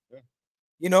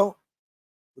 Look,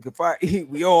 if I eat,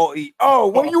 we all eat. Oh,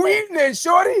 what you eating then,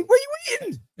 shorty? What you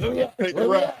eating? Take a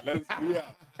ride.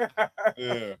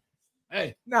 Yeah.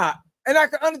 Hey. Nah. And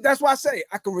that's why I say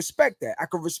I can respect that. I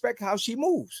can respect how she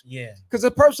moves. Yeah. Because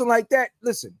a person like that,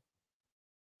 listen,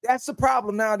 that's the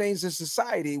problem nowadays in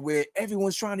society where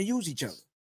everyone's trying to use each other.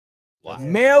 Wow.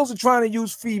 Males are trying to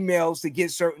use females to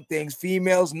get certain things.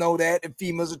 Females know that, and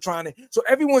females are trying to. So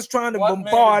everyone's trying to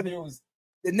bombard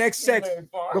the next sex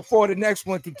before the next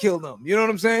one can kill them. You know what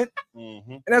I'm saying?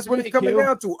 Mm-hmm. And that's what it's coming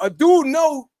down to. A dude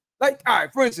know, like, all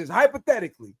right, for instance,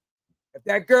 hypothetically, if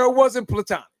that girl wasn't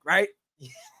platonic, right?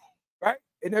 Right?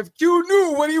 And if Q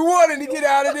knew what he wanted to get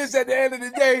out of this at the end of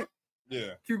the day,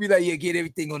 yeah, Q be like, yeah, get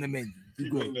everything on the menu. You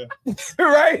good. Yeah.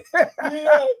 Right?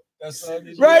 That's all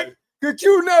you right? Could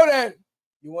Q know that?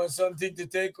 You want something to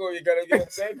take or you gotta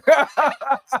get it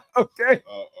okay.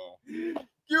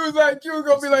 Q's gonna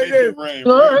be like this.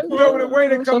 The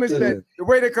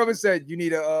way they come and said, you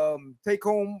need a take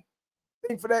home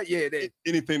thing for that? Yeah,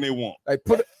 anything they want. Like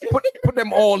put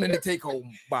them all in the take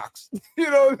home box.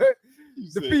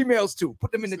 The females too.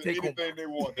 Put them in the take home. Anything they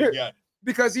want, they got it.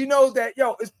 Because he knows that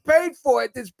it's paid for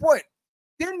at this point.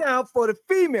 Then now for the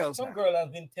females, some girl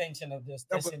has the intention of this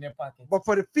in their pocket. But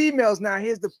for the females now,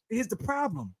 here's the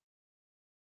problem.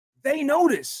 They know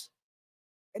this,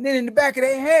 and then in the back of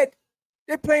their head,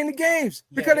 they're playing the games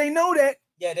because they know that.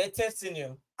 Yeah, they're testing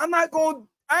you. I'm not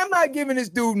giving this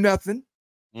dude nothing,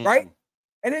 right?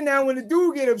 And then now when the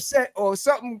dude get upset or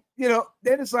something, then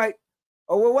it's like,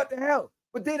 oh well, what the hell?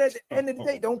 But then at the end of the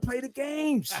day, don't play the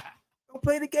games. Don't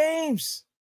play the games.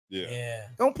 Yeah.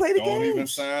 Don't play the games. Don't even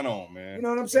sign on, man. You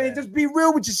know what I'm saying? Just be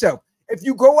real with yourself. If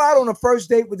you go out on a first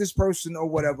date with this person or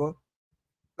whatever,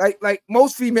 like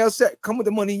most females say, come with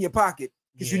the money in your pocket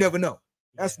because you never know.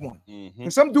 That's one. Mm-hmm.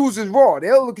 And some dudes is raw.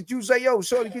 They'll look at you and say, yo,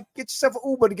 shorty, get yourself an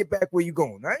Uber to get back where you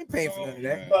going. I ain't paying for none of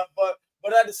that.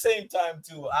 But at the same time,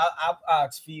 too, I've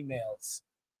asked females.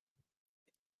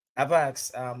 I've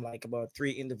asked like about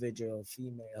 3 individual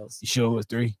females. You sure it was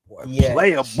 3? Boy, yeah.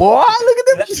 Player boy.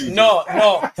 Look at this. No.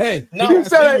 Hey, no. He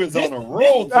was on a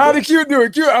roll. How did Q do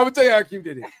it? I'm gonna tell you how Q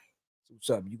did it. What's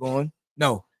up? You going?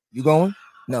 No. You going?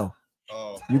 No.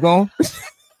 You going?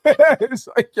 It's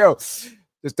like, yo,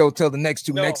 just don't tell the next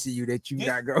two next to you that you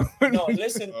not going. No,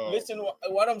 listen.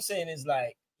 What I'm saying is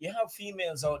like you have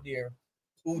females out there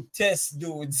who test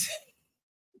dudes.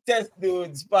 Test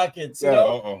dudes' pockets, you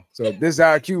know? So this is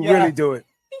how Q really do it.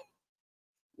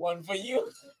 One for you.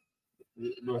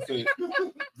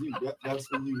 That's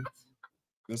for you.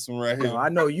 This one right here. No, I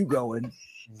know you going.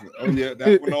 Oh yeah,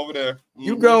 that one over there. Mm-hmm.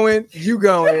 You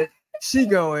going. She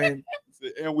going. And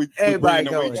everybody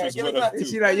going. And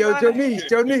she like, yo,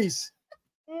 Jonice,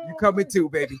 you coming too,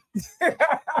 baby.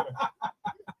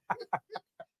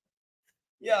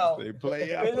 Yo, They play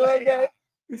you out. know what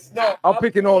I'm saying? No, I'm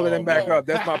picking all of them back no. up.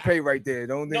 That's my pay right there.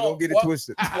 Don't get it what-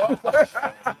 twisted.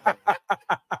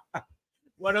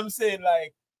 What I'm saying,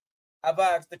 like, I've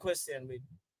asked the question with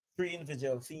 3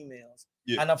 individual females,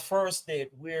 Yeah. and a first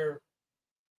date where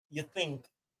you think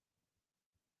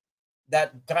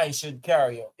that guy should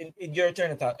carry you in your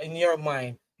turn of thought, in your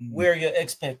mind, where you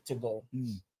expect to go.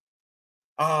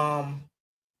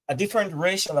 A different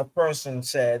racial of person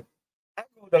said, I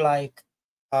go to like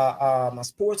a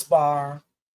sports bar,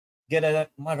 get a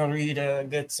margarita,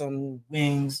 get some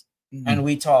wings, and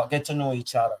we talk, get to know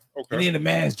each other. You Okay. need a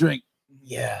man's drink.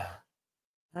 Yeah.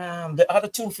 The other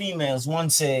 2 females, one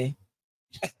say,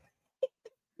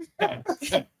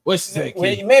 What's she say, Q?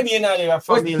 well, maybe you're not even What's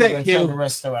she say, familiar Q? with the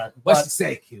restaurant, What's but she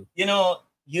say, Q? you know,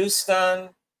 Houston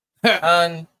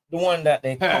and the one that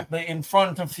they cook in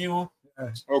front of you,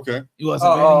 Okay. You want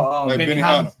some Like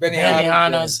Benihana?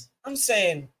 Benihana's. I'm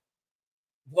saying,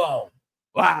 wow.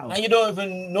 Wow. And you don't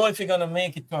even know if you're gonna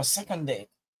make it to a second date.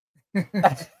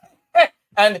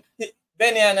 And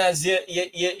Benihana's,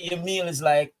 your meal is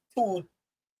like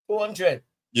 200.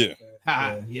 Yeah.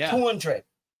 Yeah. 200.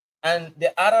 And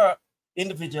the other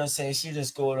individual says she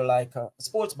just go to like a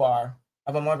sports bar,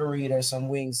 have a margarita, some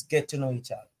wings, get to know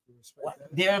each other. What?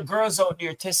 There are girls out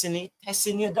there testing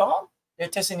your dog. They're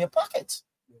testing your pockets.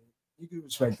 You can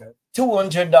respect that.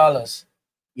 $200.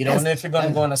 You don't know if you're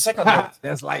gonna go on a second date.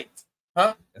 That's light.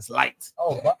 Huh? That's light.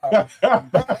 Oh,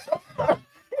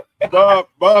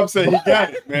 Bob said he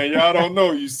got it, man. Y'all don't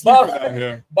know. You Bob- sleeping out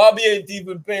here. Bobby ain't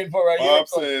even paying for a Bob haircut.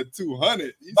 said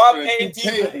 200. He's Bob spending ain't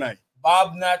 2K even- at night.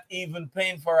 Bob not even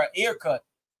paying for a haircut.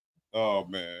 Oh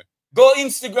man. Go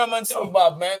Instagram and see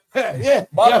Bob, man. Yeah.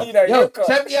 Bob need a haircut.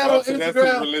 Check me out on That's his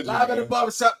Instagram. religion, Live at the man.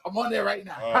 barbershop. I'm on there right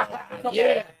now. Oh,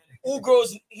 Yeah. Who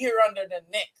grows hair under the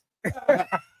neck?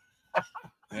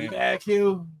 You mad,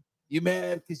 Q? You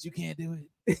mad because you can't do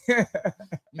it?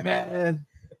 You mad?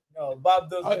 No, Bob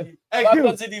doesn't. Hey, Bob Q.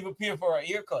 doesn't even pay for a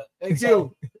haircut. Hey, So,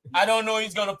 Q. I don't know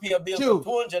he's gonna pay a bill Q.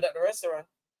 for 200 at the restaurant.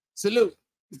 Salute.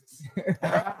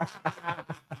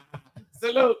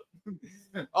 Salute.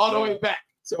 All the way back.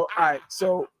 So all right,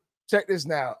 so check this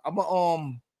now. I'm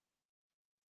a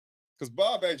because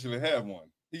Bob actually had one.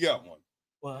 He got one.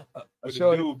 What? With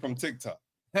sure. the dude from TikTok.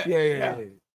 yeah.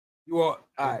 You want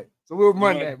all right? So we'll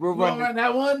run that. We'll You want run to run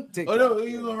that one? TikTok. Oh, no,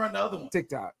 you going to run the other one?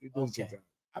 TikTok. You're doing Okay. TikTok.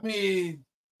 I mean,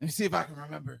 let me see if I can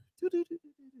remember.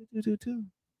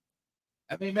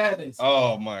 I mean, madness.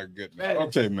 Oh my goodness. Man.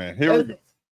 Okay, man. Here we go.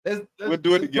 Let's We'll do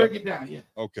it let's together. Break it down, yeah.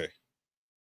 Okay.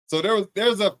 So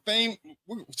there's a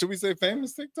should we say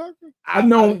famous TikToker? I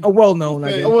know a well known.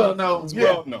 Yeah. Well, no. It's Yeah.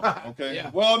 well known. Okay. Yeah.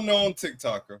 Well known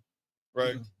TikToker.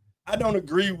 Right. I don't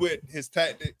agree with his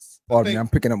tactics. I Pardon me, think I'm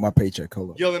picking up my paycheck.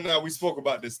 Hold on. Yelling out, we spoke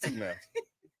about this too now.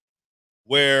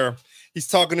 Where he's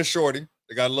talking to Shorty.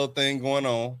 They got a little thing going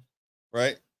on,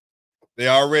 right? They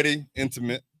already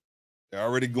intimate. They're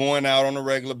already going out on a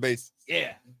regular basis.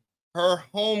 Yeah. Her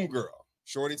homegirl,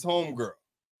 Shorty's homegirl,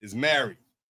 is married.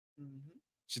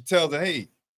 She tells her, hey, I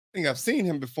think I've seen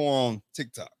him before on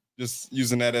TikTok. Just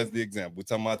using that as the example. We're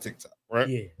talking about TikTok, right?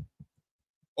 Yeah.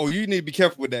 Oh, you need to be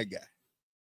careful with that guy.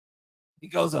 He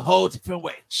goes a whole different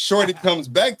way. Shorty comes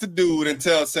back to dude and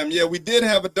tells him, yeah, we did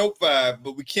have a dope vibe,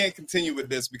 but we can't continue with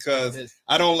this because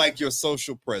I don't like your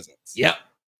social presence. Yep.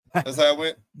 That's how it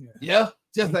went? Yeah.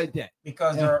 Just like that.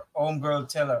 Because her homegirl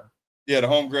tell her. Yeah, the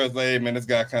homegirl's like, hey, man, this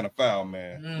guy kind of foul,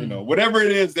 man. You know, whatever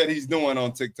it is that he's doing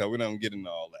on TikTok, we don't get into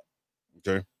all that.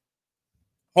 Okay.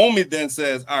 Homie then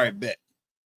says, all right, bet.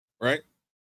 Right?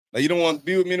 Like, you don't want to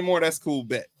be with me anymore? That's cool,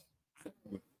 bet.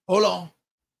 Hold on.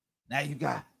 Now you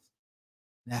guys.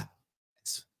 Now,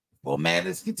 well,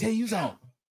 madness continues on.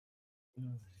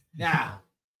 Now,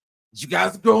 you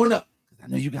guys are growing up, because I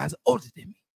know you guys are older than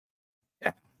me.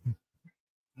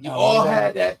 You all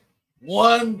had that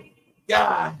one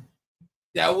guy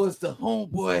that was the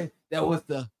homeboy, that was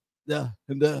the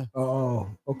Oh,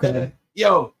 okay.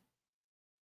 Yo,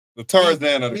 The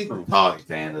Tarzan of the he's crew. the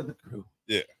Tarzan of the crew.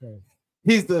 Yeah.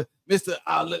 He's the Mr.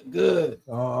 I look good.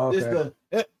 Oh, okay.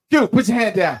 Mr. Q, put your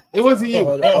hand down. It wasn't you.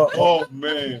 Oh,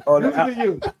 man. Oh, It wasn't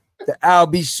you. the I'll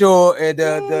be sure and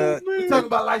the We're talking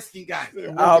about light skinned guys.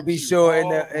 I'll be sure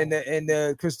and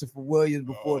the Christopher Williams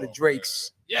before the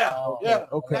Drakes. Yeah, Oh, yeah.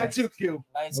 okay. Not you, Q.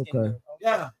 Light skin. Okay.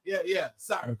 Yeah.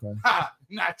 Sorry. Okay. Ha,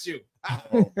 not you.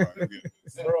 Oh, my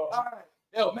goodness. All right.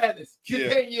 Yo, madness. Yeah.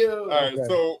 Continue. All right, Okay.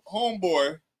 so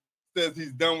homeboy says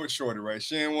he's done with Shorty, right?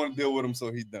 She didn't want to deal with him,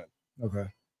 so he's done. Okay.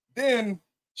 Then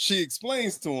she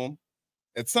explains to him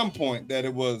at some point that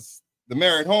it was the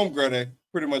married homegirl that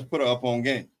pretty much put her up on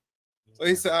game. So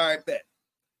he said, all right, bet.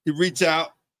 He reach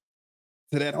out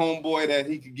to that homeboy that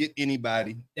he could get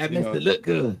anybody. That you Mr. know, Look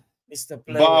Good. Mr.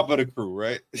 Player. Bob of the crew,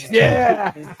 right?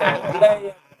 Yeah. Mr.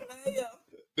 Player.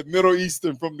 The Middle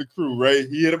Eastern from the crew, right?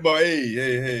 He hit him up,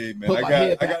 hey, man, Put I my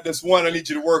head got back. this one I need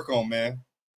you to work on, man.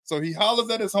 So he hollers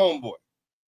at his homeboy.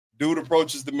 Dude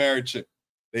approaches the married chick.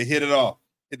 They hit it off,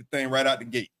 hit the thing right out the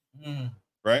gate,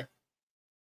 right?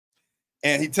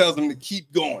 And he tells them to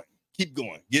keep going,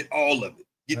 get all of it,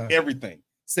 get everything.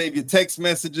 Save your text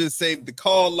messages, save the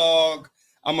call log.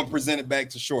 I'm gonna present it back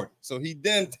to Shorty. So he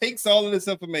then takes all of this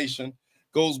information,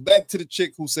 goes back to the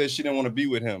chick who says she didn't want to be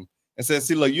with him, and says,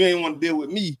 "See, look, you ain't want to deal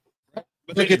with me,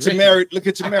 but look at your married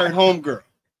homegirl.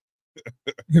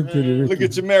 Look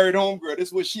at your married homegirl. This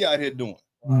is what she out here doing.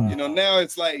 You know, now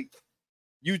it's like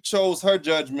you chose her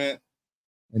judgment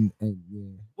And yeah.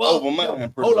 Well, over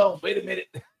mine. hold on, wait a minute.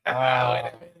 Wait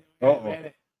a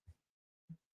minute.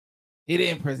 He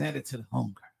didn't present it to the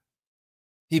homegirl.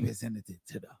 He presented it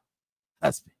to the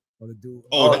husband. Or the dude.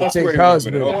 Oh, that's take where he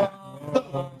husband. was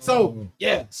with it. So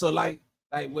yeah, so like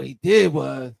what he did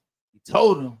was he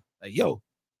told him like, "Yo,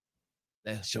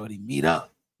 let Shorty meet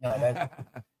up."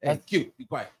 That's cute. Be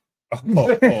quiet.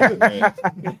 Man.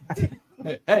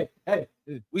 Hey,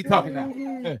 we talking now.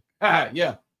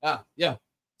 Yeah.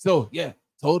 So yeah,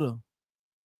 told him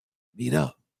meet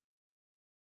up,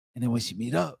 and then when she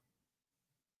meet up,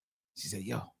 she said,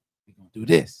 "Yo, we gonna do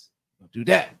this, we gonna do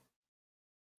that,"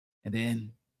 and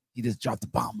then he just dropped the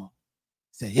bomb up.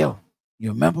 Said, "Yo, you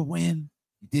remember when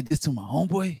you did this to my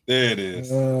homeboy?" There it is.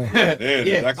 There it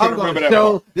is. I I'm couldn't gonna remember that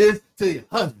show part. this to your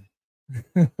husband.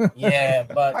 Yeah,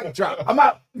 I but can drop. I'm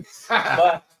out.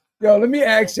 but Yo, let me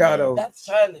ask y'all though. that's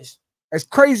childish. As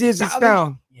crazy as it Childish?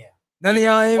 sounds, Yeah. none of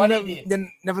y'all What ain't he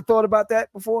never thought about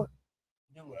that before?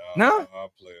 Do No?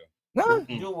 Player. No? it.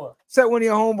 Do what? Set one of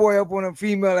your homeboy up on a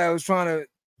female that was trying to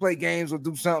play games or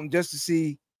do something just to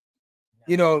see,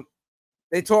 you know,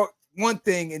 they talk one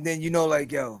thing and then you know,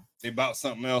 like, yo, They about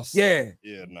something else. yeah.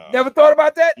 Yeah, no. Never thought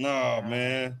about that? No,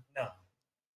 man. No.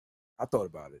 I thought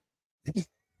about it.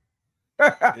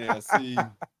 Yeah, see.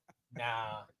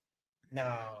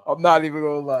 No. I'm not even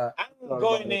gonna lie. I'm Thought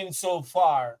going about it. in so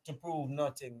far to prove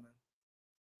nothing, man.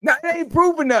 No, it ain't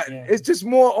proving nothing. Yeah. It's just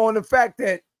more on the fact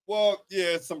that Well,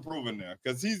 yeah, it's some proving there.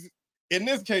 Because he's in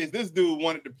this case, this dude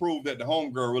wanted to prove that the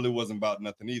homegirl really wasn't about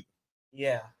nothing either.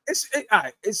 Yeah. all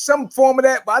right, it's some form of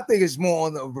that, but I think it's more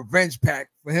on the revenge pack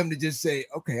for him to just say,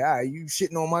 okay, all right, you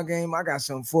shitting on my game, I got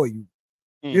something for you.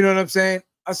 You know what I'm saying?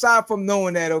 Aside from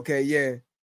knowing that, okay, yeah,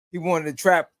 he wanted to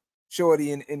trap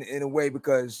Shorty in a way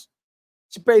because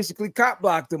she basically cop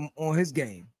blocked him on his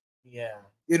game. Yeah.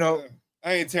 You know,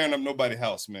 I ain't tearing up nobody's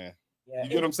house, man. Yeah. You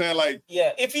get what I'm saying? Like,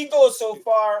 Yeah. If he goes so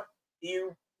far, he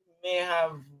may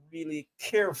have really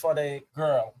cared for the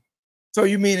girl. so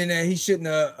you meaning that he shouldn't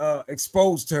have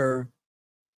exposed her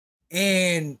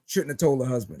and shouldn't have told her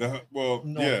husband. No.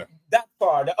 Yeah. That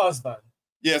far, the husband.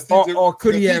 Yes. Or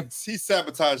could he have? He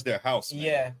sabotaged their house. Man.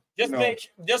 Yeah. Just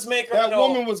No. make her That know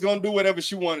woman was gonna do whatever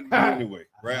she wanted to do anyway,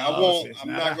 right?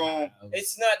 I'm not gonna.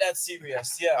 it's not that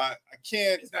serious. Yeah. I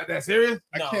can't. It's not that serious.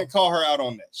 I No. can't call her out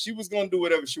on that. She was gonna do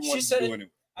whatever she wanted said to do it- anyway.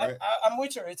 Right? I'm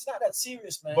with her. It's not that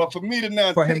serious, man. But for me to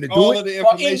now For him take to do all it? of the For him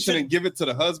information to- and give it to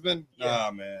the husband, Yeah.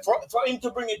 nah, man. For him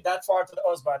to bring it that far to the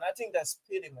husband, I think that's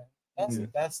pity, man.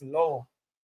 That's low.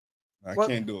 I Well,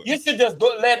 can't do it. You should just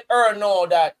go let her know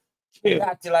that you Yeah.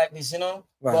 acting like this, you know.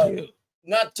 Right. But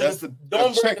not to That's the, the don't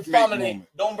bring the checkmate family. moment.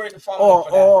 Don't bring the family. Or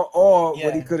for that. or what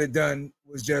he Yeah. could have done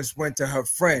was just went to her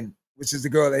friend, which is the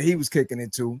girl that he was kicking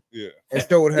it to, Yeah. and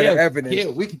showed her Yeah, the evidence. Yeah,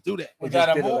 we can do that. we just got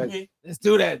a did it like- movie. Let's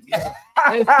do that. Yeah.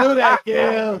 Let's do that, Gil.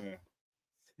 Yeah.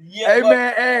 Yeah, Hey but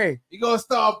man, hey, You gonna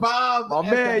start Bob? my as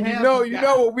the man, handsome you guy.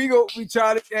 know what we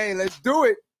try to. Hey, let's do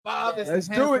it. Bob is Let's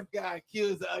the do handsome guy.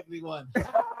 Kills the ugly one.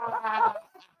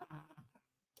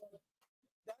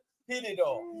 pity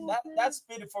though. That's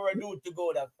pity for a dude to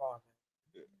go that far.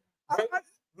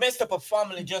 Messed up a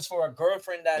family just for a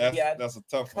girlfriend that he had. That's a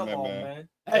tough one, Come on, man. man.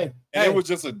 Hey, And it was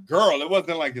just a girl. It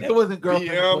wasn't like his it wasn't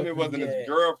girlfriend. BM. It boyfriend. wasn't his Yeah.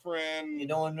 girlfriend. You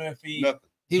don't know if he Nothing.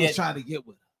 He was Yeah. trying to get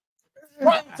with her.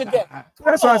 trying to get.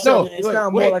 That's why I said No, it wait,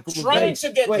 sounds more wait, like a trying revenge,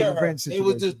 to get wait, to her. revenge They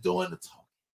was situation. just doing the talk.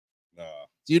 Nah.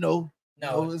 You know,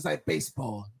 No, it's like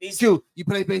baseball. he's Q, you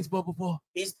played baseball before?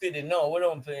 he's pity. No, we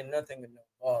don't play nothing with no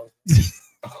balls.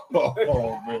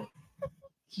 Oh, man.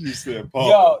 You said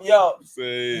Paul. Yo,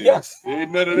 Say, Yes.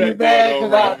 ain't none of You that mad going on.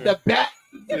 because I man. got the bat?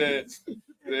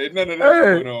 Ain't none of that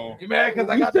Hey. going on. You mad because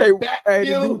I We got say, the bat? hey,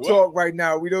 Q? the new talk right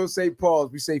now. We don't say pause.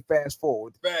 We say fast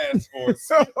forward. Fast forward.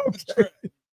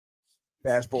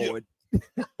 Fast forward.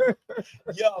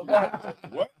 yo, but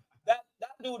What? that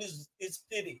dude is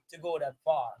pity to go that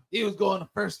far. He was going to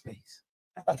first base.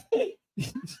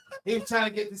 He was trying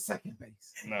to get to second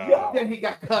base. Nah. Then he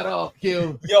got cut off,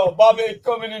 Q. Yo, Bobby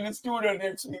coming in the studio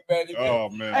next week, man. Oh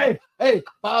man. Hey,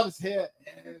 Bob's here.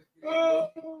 Oh,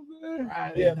 man.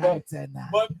 Friday Yeah, nights at 9.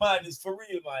 But man, it's for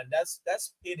real, man. That's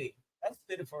pity. That's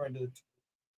pity for a dude.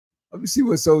 Let me see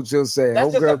what Soul Chill say.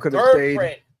 That's just a Homegirl could have stayed.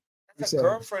 girlfriend. That's He a said-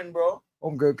 girlfriend, bro.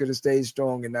 Homegirl could have stayed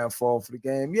strong and not fall for the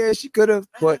game. Yeah, she could have,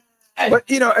 but Hey.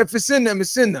 you know, if it's in them,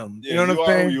 it's in them. Yeah, you know what I'm are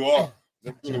saying? who you are.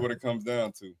 That's really what it comes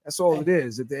down to. That's all it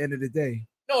is at the end of the day.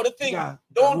 No, the You thing, got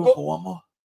don't room go, for one more.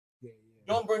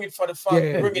 don't bring it for the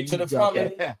family. Yeah, bring it to the you got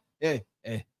family.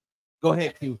 Yeah. Go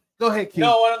ahead, Q. Go ahead, Q.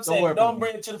 No, what I'm Don't saying, worry don't about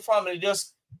bring it to the family.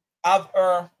 Just have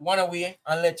her run away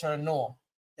and let her know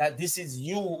that this is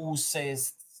you who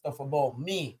says stuff about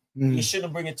me. Mm. You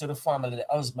shouldn't bring it to the family, the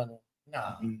husband.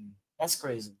 Nah, Mm. that's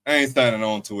crazy. I ain't standing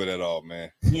on to it at all,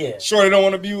 man. Yeah, Shorty don't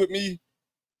want to be with me.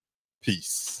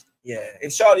 Peace. yeah.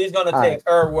 If Shorty is gonna All take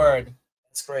her word,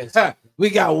 it's crazy.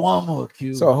 We got one more,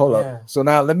 Q. So hold up. Yeah. So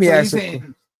now let me So you ask you.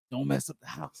 saying, don't mess up the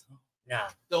house. Huh? Nah,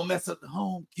 Don't mess up the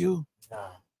home, Q. nah.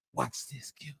 Watch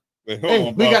this, Q. Wait, Hey, hold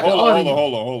on, we Bob. got the Hold on, audio.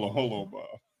 hold on,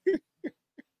 Bob.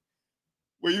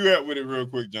 Where you at with it, real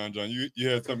quick, John? You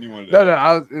had something you wanted to. No,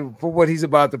 I was, for what he's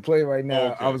about to play right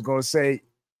now, Okay. I was going to say.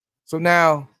 So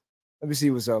now, let me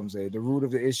see what something say. The root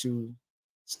of the issue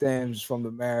stems from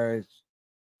the marriage,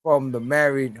 from the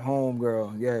married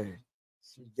homegirl. Yeah,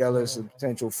 she's jealous of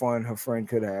potential fun her friend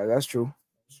could have. That's true.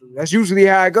 That's usually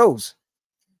how it goes.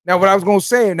 Now, what I was going to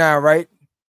say now, right?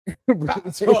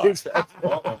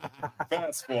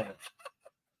 Fast forward.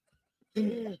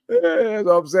 That's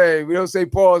what I'm saying. We don't say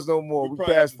pause no more. We We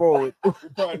probably- fast forward. We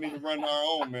probably need to run our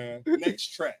own, man. Next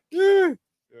track. Yeah.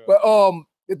 Yeah. But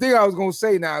the thing I was gonna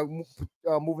say now,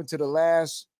 moving to the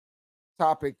last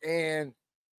topic and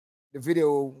the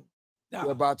video No,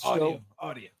 we're about to show.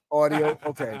 audio. Audio.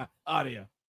 Okay. Audio.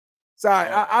 Sorry,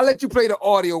 I'll let you play the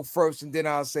audio first, and then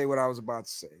I'll say what I was about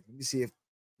to say. Let me see if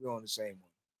we're on the same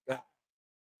one.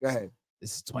 Go ahead.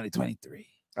 This is 2023.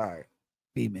 All right.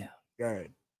 Female. Go ahead.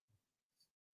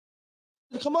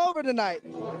 Come over tonight.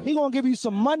 He gonna give you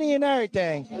some money and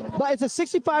everything. But it's a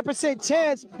 65%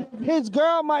 chance his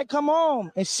girl might come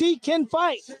home and she can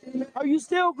fight. Are you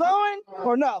still going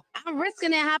or no? I'm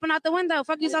risking it hopping out the window.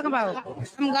 Fuck you talking about?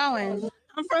 I'm going.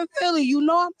 I'm from Philly. You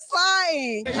know I'm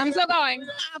flying. I'm still going.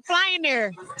 I'm flying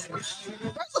there. First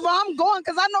of all, I'm going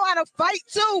because I know how to fight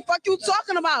too. Fuck you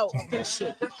talking about?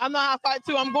 I know how to fight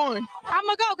too. I'm going. I'm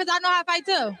gonna go because I know how to fight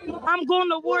too. I'm going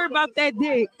to worry about that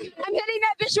dick. I'm hitting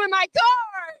that bitch with my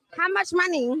car. How much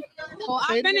money? Oh,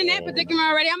 I've been in that predicament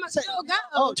already. I'm gonna still go.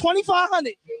 Oh,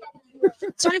 2,500.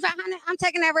 2,500. I'm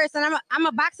taking that risk, and I'm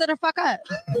a boxer the fuck up.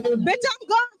 Bitch, I'm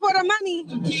going for the money.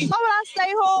 Why would I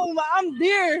stay home? I'm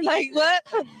there. Like what?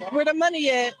 Where the money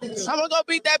at? I'm gonna go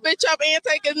beat that bitch up and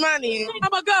take his money. I'm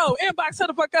gonna go and box her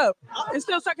the fuck up and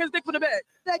still suck his dick for the bag.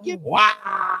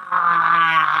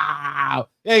 Wow.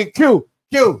 Hey, Q.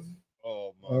 Oh,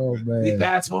 my Oh goodness. We man.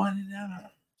 fast forwarding now.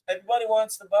 Everybody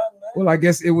wants the button, man. Well, I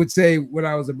guess it would say what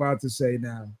I was about to say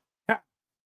now.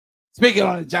 Speaking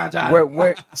on it, John.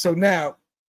 So now,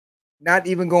 not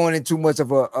even going into much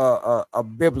of a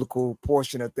biblical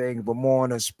portion of things, but more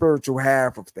on a spiritual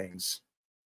half of things.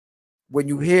 When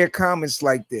you hear comments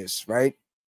like this, right?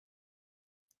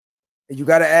 And you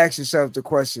got to ask yourself the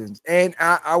questions. And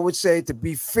I would say, to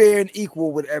be fair and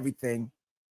equal with everything,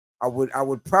 I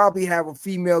would probably have a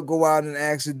female go out and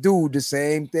ask a dude the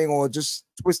same thing, or just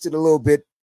twist it a little bit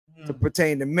to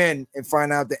pertain to men and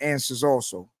find out the answers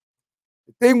also.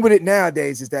 The thing with it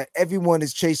nowadays is that everyone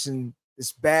is chasing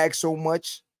this bag so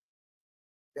much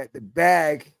that the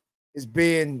bag is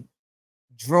being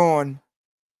drawn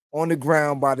on the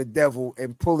ground by the devil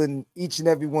and pulling each and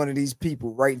every one of these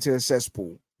people right into a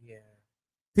cesspool. Yeah.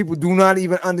 People do not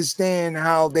even understand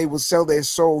how they will sell their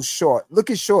soul short. Look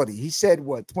at Shorty. He said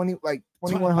what? 2100,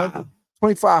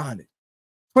 2500.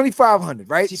 2500,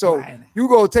 right? She So flying. you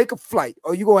go take a flight,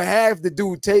 or you gonna have the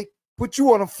dude put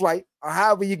you on a flight, or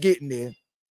however you're getting there,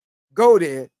 go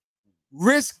there,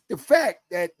 risk the fact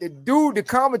that the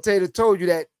commentator told you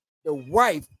that the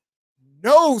wife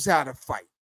knows how to fight.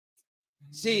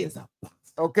 She is a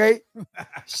Okay.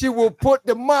 She will put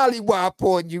the mollywop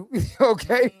on you.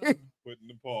 Okay. Putting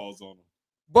the paws on them.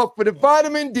 But for the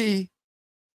vitamin D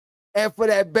and for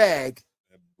that bag,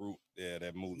 That brute. Yeah,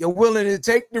 that move. you're willing to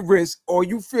take the risk, or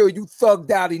you feel you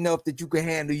thugged out enough that you can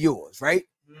handle yours, right?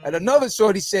 And another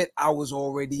shorty said, I was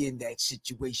already in that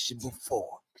situation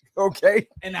before. Okay.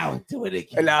 And I would do it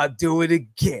again. And I'll do it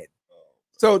again.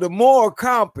 So the moral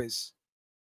compass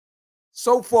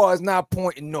so far is not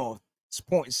pointing north, it's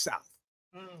pointing south.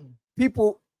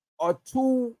 People are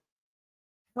too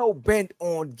hell bent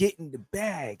on getting the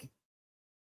bag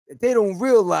that they don't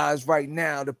realize right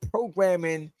now the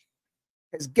programming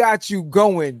has got you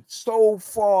going so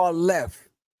far left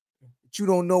that you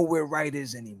don't know where right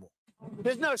is anymore.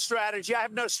 There's no strategy. I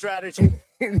have no strategy.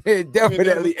 There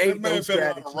definitely ain't no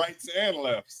strategy. Rights and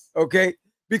lefts. Okay?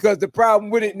 Because the problem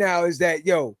with it now is that,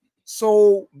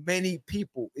 so many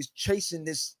people is chasing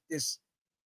this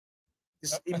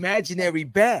imaginary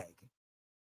bag.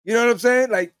 You know what I'm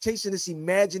saying? Like chasing this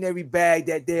imaginary bag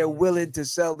that they're willing to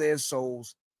sell their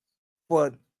souls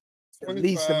for the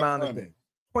least amount of things.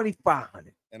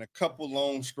 $2,500. And a couple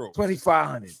long strokes.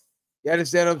 $2,500. You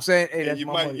understand what I'm saying? Hey, and you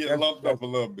might get lumped up a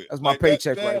little bit. That's my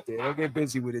paycheck right there. Don't get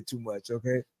busy with it too much,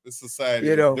 okay? This society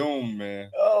is doomed, man.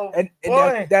 Oh, and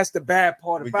that's the bad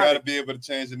part about it. We got to be able to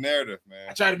change the narrative, man.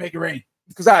 I try to make it rain.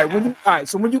 Because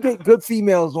so when you get good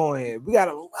females on here, we got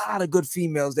a lot of good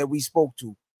females that we spoke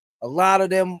to. A lot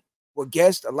of them were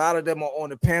guests. A lot of them are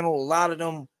on the panel. A lot of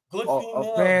them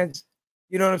are fans.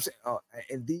 You know what I'm saying?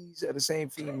 And these are the same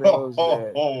females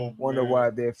that wonder why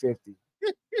they're 50.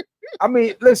 I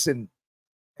mean, listen,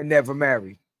 and never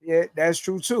married. Yeah, that's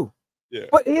true too. Yeah.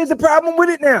 But here's the problem with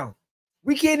it now.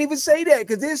 We can't even say that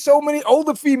because there's so many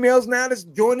older females now that's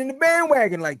joining the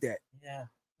bandwagon like that. Yeah,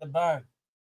 the bag.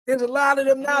 There's a lot of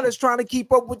them now that's trying to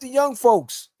keep up with the young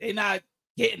folks. They're not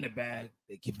getting the bag,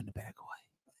 they're giving the bag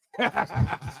away.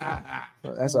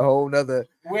 That's a whole nother.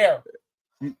 Where?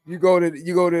 You go to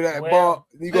that bar.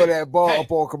 You go to that bar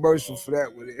up on commercial for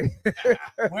that one.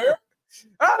 Where?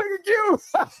 Oh, look at you.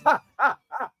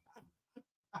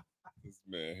 This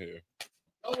man here.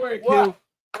 Don't worry, Q.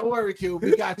 Don't worry, Q.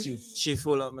 We got you. She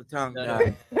full up my tongue.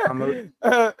 That's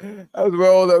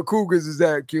where all the Cougars is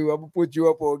at, Q. I'm gonna put you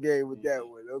up on game with that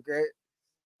one, okay?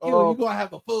 Q, you're gonna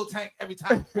have a full tank every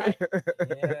time, right?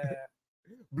 Yeah.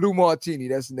 Blue Martini,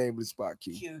 that's the name of the spot,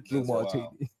 Q. Blue Wow.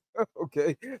 Martini.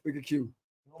 Okay, look at Q.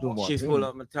 Blue She Martini. full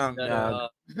up my tongue. I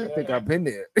think I've been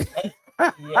there.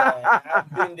 Yeah,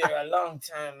 I've been there a long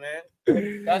time,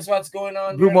 man. That's what's going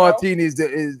on. Blue there Martini is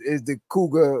the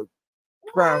Cougar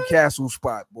Crown Castle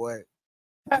spot, boy.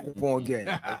 On game,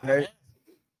 okay.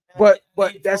 But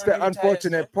that's the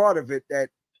unfortunate part of it that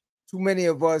too many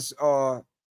of us are.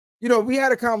 We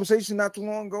had a conversation not too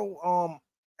long ago,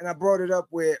 and I brought it up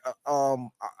where I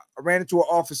ran into an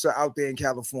officer out there in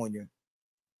California,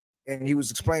 and he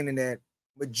was explaining that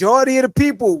majority of the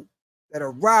people that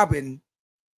are robbing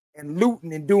and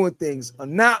looting and doing things are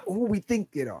not who we think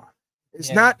it are.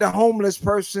 It's not the homeless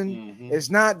person. Mm-hmm. It's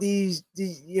not these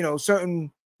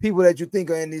certain people that you think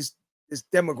are in this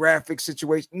demographic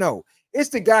situation. No, it's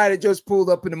the guy that just pulled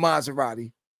up in the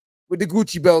Maserati with the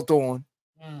Gucci belt on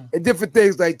and different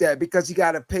things like that because he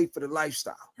got to pay for the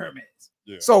lifestyle. Hermits.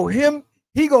 Yeah. So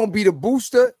he gonna be the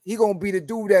booster. He gonna be the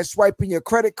dude that's swiping your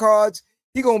credit cards.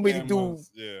 He gonna be the dude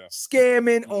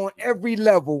scamming on every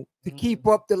level to keep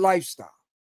up the lifestyle.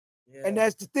 Yeah. And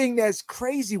that's the thing that's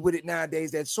crazy with it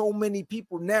nowadays, that so many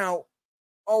people now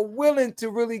are willing to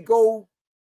really go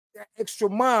that extra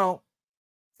mile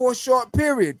for a short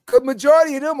period. Because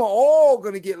majority of them are all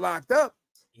gonna get locked up.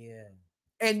 Yeah.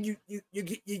 And you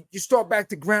start back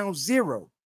to ground zero.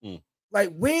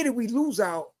 Like, where did we lose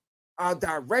our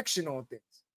direction on things?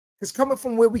 Because coming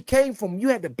from where we came from, you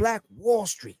had the Black Wall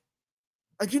Street.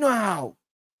 Like, you know how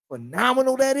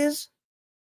phenomenal that is?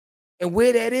 And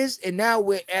where that is, and now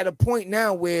we're at a point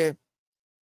now where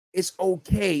it's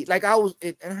okay. Like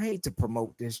and I hate to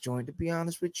promote this joint, to be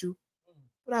honest with you,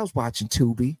 but I was watching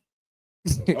Tubi.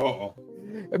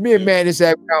 And me and Mantis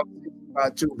had a conversation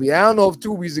about Tubi. I don't know if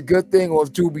Tubi's a good thing or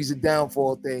if Tubi's a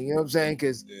downfall thing. You know what I'm saying?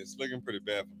 Because it's looking pretty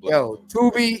bad for Black.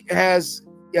 Tubi has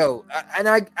and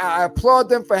I applaud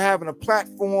them for having a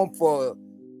platform for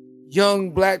young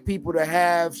Black people to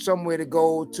have somewhere to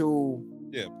go to.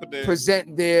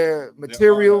 Present their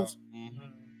materials.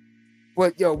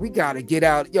 But we gotta get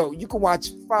out. You can watch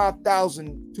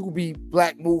 5,000 Tubi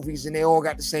Black movies and they all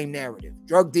got the same narrative: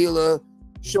 drug dealer,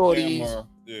 shorties,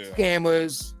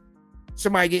 scammers,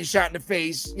 somebody getting shot in the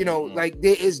face. Like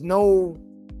there is no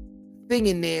thing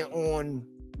in there on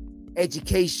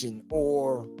education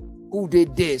or who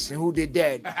did this and who did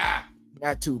that.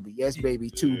 Not Tubi. Yes, baby,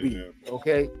 Tubi.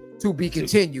 Okay. To be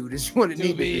continued is what it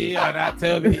needs to be. Not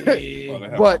tell me.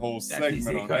 But whole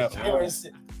segment on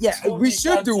that. Yeah, we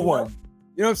should do one.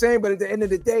 You know what I'm saying? But at the end of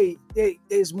the day,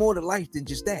 there's more to life than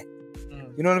just that.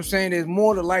 You know what I'm saying? There's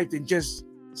more to life than just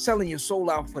selling your soul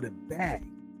out for the bag.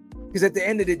 Because at the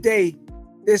end of the day,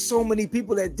 there's so many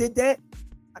people that did that.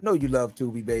 I know you love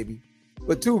Tubi, baby.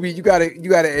 But Tubi, you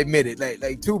gotta admit it.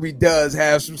 Like Tubi does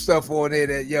have some stuff on there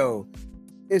that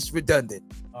it's redundant.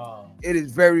 It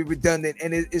is very redundant,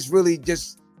 and it's really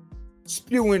just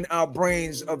spewing our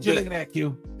brains of What you just looking at,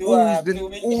 Q?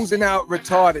 oozing out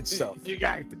retarded stuff. You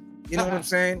got it. You know what I'm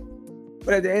saying?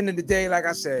 But at the end of the day, like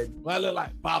I said, Well, I look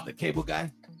like Bob the Cable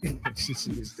Guy.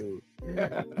 this dude.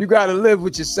 You gotta live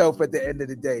with yourself at the end of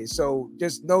the day. So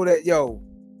just know that, your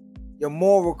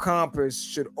moral compass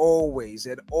should always,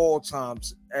 at all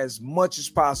times, as much as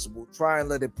possible, try and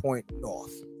let it point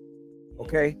north.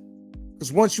 Okay?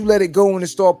 Because once you let it go and it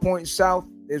start pointing south,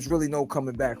 there's really no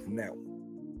coming back from that one.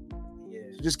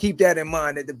 So just keep that in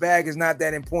mind, that the bag is not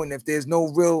that important. If there's no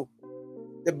real,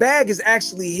 the bag is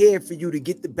actually here for you to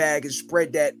get the bag and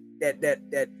spread that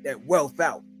wealth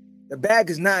out. The bag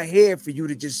is not here for you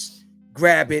to just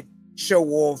grab it, show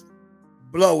off,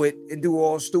 blow it, and do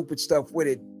all stupid stuff with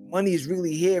it. Money is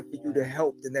really here for you to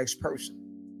help the next person,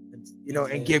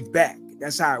 and give back.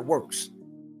 That's how it works.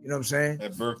 You know what I'm saying?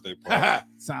 At birthday party.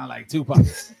 Sound like Tupac.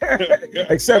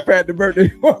 Except at the birthday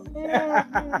party.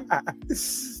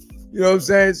 You know what I'm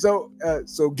saying?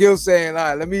 So Gil saying, all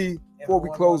right, let me, before we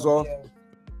close off,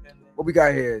 what we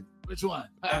got here? Which one?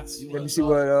 Let me see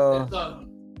what,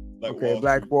 okay,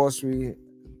 Black Wall Street.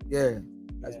 Yeah,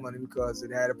 that's money because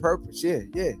it had a purpose. Yeah.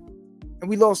 And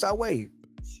we lost our way.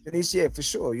 Denise, yeah, for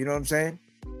sure. You know what I'm saying?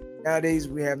 Nowadays,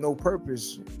 we have no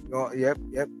purpose. Yep.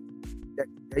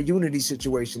 That unity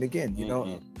situation again,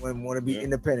 when want to be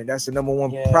independent. That's the number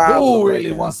one problem. Who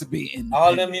really wants to be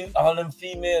independent? All them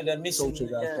female that missing. Q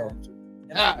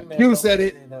said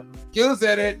it. Q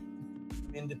said it.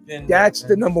 Independent. That's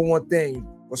the number one thing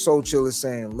what Soul Chill is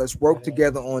saying. Let's work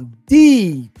together on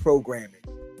deprogramming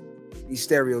these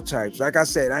stereotypes. Like I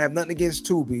said, I have nothing against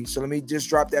Tubi, so let me just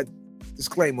drop that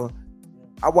disclaimer.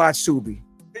 I watch Tubi.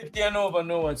 50 and over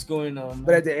know what's going on. Man.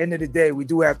 But at the end of the day, we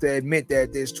do have to admit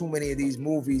that there's too many of these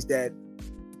movies that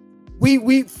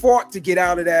we fought to get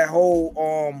out of that whole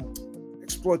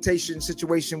exploitation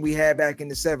situation we had back in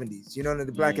the 70s.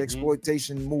 The black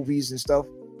exploitation movies and stuff.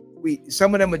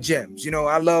 Some of them are gems.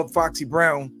 I love Foxy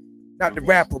Brown, not the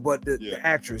rapper, but the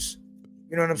actress.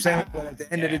 You know what I'm saying? But at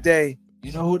the end of the day,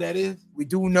 you know who that is? We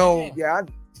do know. Yeah.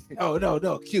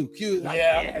 No. Q. Like,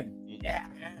 yeah.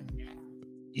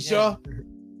 You sure?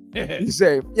 He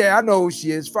said, "Yeah, I know who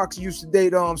she is. Foxy used to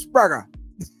date Sprague."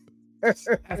 That's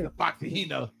the Foxy he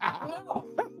know. No,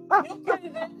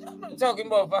 I'm not talking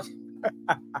about Foxy.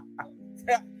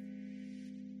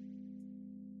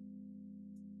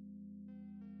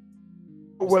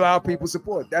 Will our people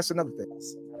support? That's another thing.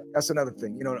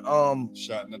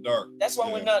 Shot in the dark. That's why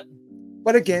we're not.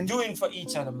 But again, doing for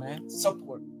each other, man.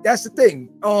 Support. That's the thing.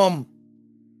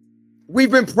 We've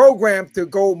been programmed to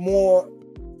go more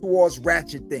towards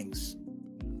ratchet things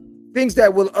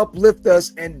that will uplift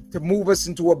us and to move us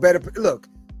into a better. Look,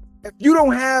 if you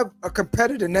don't have a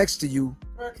competitor next to you,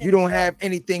 you don't have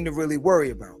anything to really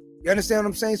worry about. You understand what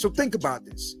I'm saying? So think about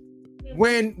this.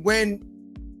 When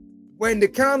the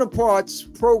counterparts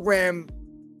program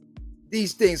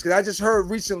these things, because I just heard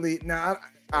recently. Now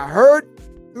I heard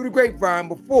through the grapevine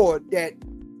before that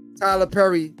Tyler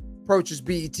Perry purchased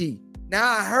BET. Now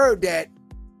I heard that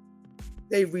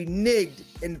they reneged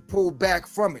and pulled back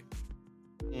from it.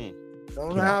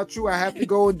 Don't know how true. I have to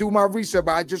go and do my research,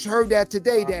 but I just heard that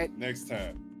today that next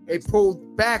time they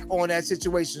pulled back on that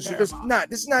situation. So this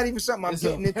is not even something I'm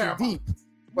getting into deep,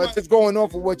 but just going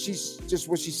off of what she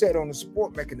said on the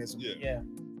support mechanism. Yeah.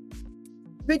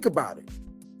 Think about it.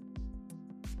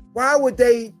 Why would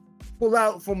they pull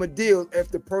out from a deal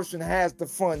if the person has the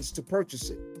funds to purchase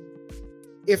it?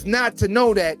 If not to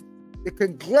know that the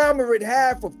conglomerate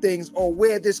half of things or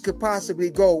where this could possibly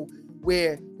go,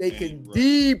 where they can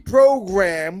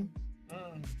deprogram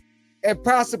and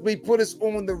possibly put us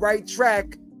on the right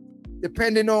track,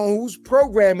 depending on who's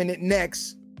programming it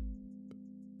next,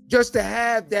 just to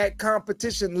have that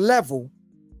competition level,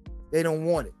 they don't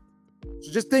want it.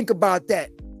 So just think about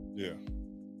that. Yeah.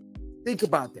 Think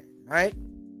about that, all right?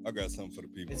 I got something for the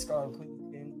people. It's called Queen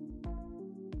King.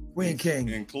 Queen King.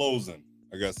 In closing,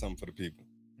 I got something for the people.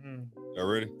 Y'all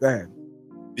ready? Go ahead.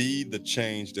 Be the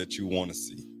change that you want to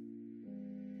see.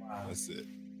 Wow. That's it.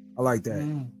 I like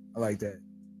that. I like that.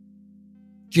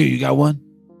 Q, you got one?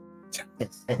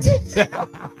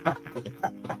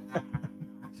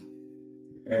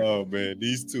 Oh man,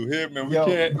 these two here, man. We Yo.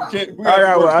 can't.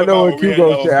 I know what Q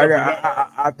gonna say.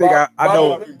 I think I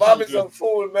know. Bob is a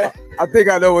fool, man. I think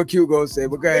I know what Q gonna say.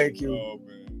 But go ahead, Q. Oh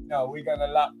man. No, we're gonna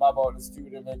lock Bob out the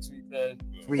studio next week, man.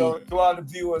 So, to all the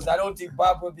viewers, I don't think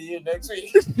Bob will be here next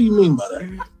week. What do you mean by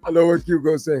that? I know what Q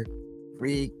gonna say.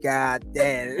 Free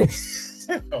goddamn.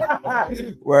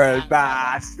 World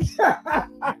boss.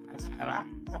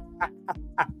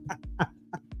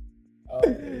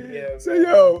 Yeah, Yeah, So,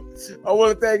 yo, I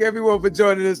want to thank everyone for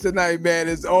joining us tonight, man.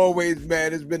 As always,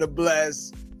 man, it's been a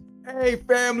blast. Hey,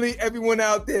 family, everyone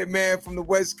out there, man, from the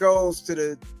West Coast to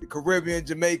the Caribbean,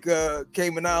 Jamaica,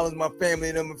 Cayman Islands, my family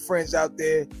and my friends out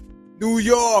there, New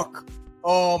York,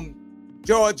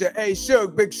 Georgia. Hey,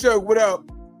 Suge, Big Suge, what up?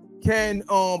 Ken,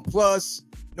 Plus,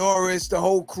 Norris, the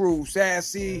whole crew,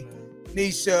 Sassy,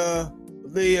 Nisha,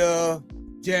 Leah,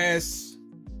 Jess,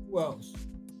 who else?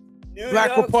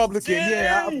 Black Republican,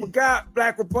 yeah, I forgot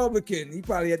Black Republican. He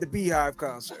probably at the Beehive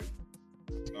concert.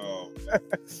 Oh.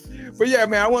 But yeah,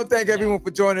 man, I want to thank everyone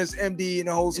for joining us, MD and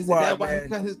the whole Is it squad, that why man. he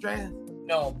cut his dress?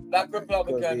 No, Black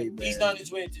Republican. He's on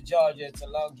his way to Georgia. It's a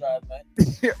long drive, man.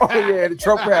 Oh yeah, the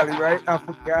Trump rally, right? I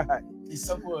forgot. He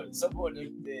support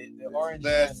the orange.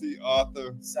 Sassy,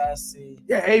 Arthur. Sassy.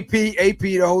 Yeah, AP,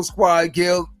 the whole squad,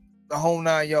 Gil, the whole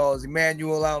 9 yards,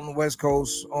 Emmanuel out on the West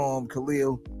Coast,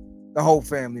 Khalil, the whole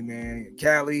family, man.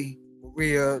 Callie,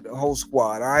 Maria, the whole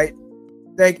squad. All right.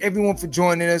 Thank everyone for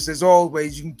joining us. As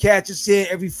always, you can catch us here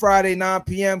every Friday, 9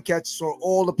 p.m. Catch us on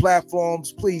all the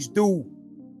platforms. Please do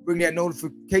ring that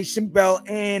notification bell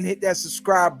and hit that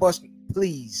subscribe button.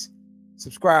 Please,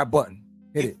 subscribe button.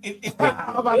 Hit it.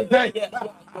 How about to say?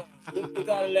 You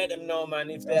gotta let them know, man.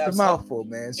 If they It's have a mouthful,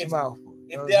 man. It's a mouthful.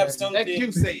 If they have something, Let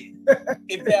you say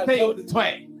if they have it with the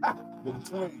twang.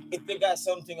 if they got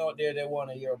something out there they want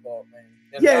to hear about,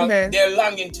 man. Man. They're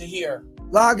longing to hear.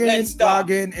 Log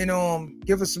in, and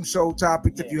give us some show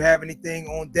topics if you have anything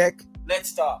on deck.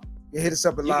 Let's talk. You hit us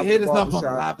up at You can hit us up on Live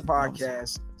Live at the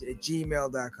Podcast at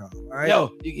gmail.com. All right.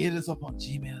 Yo, you can hit us up on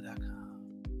gmail.com.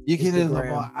 You can hit us up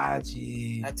on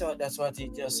IG. I thought that's what he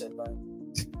just said, man.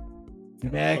 You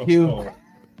mad, Q?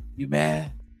 You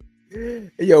mad?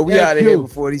 Yo, we out of Q. here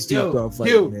before these two start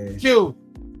fighting, man. Q.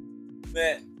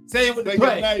 Man. Say it with the Say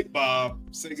play. good night, Bob.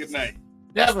 Say good night.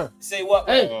 Never. Say what?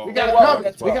 Hey, we got a What?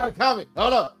 comment. We got a comment.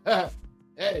 Hold up.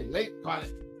 Hey, late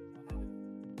comment.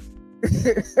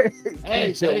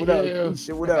 Hey, Shit, what thank up? you.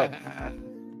 Shit, what up?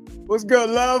 What's good,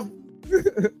 love?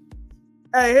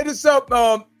 Hey, hit us up.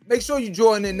 Make sure you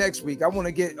join in next week. I want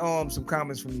to get some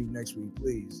comments from you next week,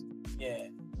 please. Yeah.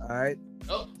 All right.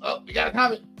 Oh, we got a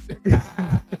comment.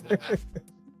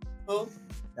 Who?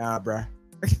 Nah, bruh.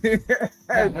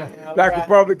 Black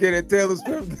Republican and Taylor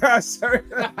Swift concert.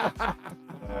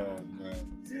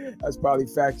 That's probably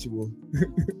factual.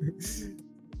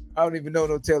 I don't even know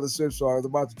no Taylor Swift song. I was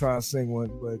about to try and sing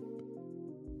one, but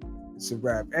it's a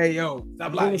rap. Hey, yo,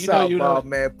 Stop pull lying. us You know out, you Bob, know.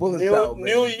 man. Pull us out, man.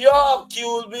 New York, Q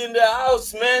will be in the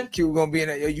house, man. Q gonna be in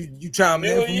there. You chiming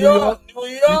in New from York, New York? New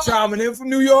You York. chiming in from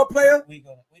New York, player? We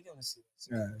gonna see.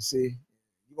 See,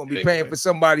 you're gonna be paying for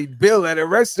somebody's bill at a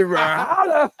restaurant.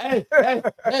 Holla.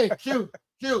 Hey, Q,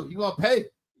 you gonna pay?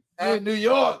 You in New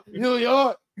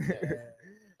York.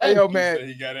 Hey, yo, man.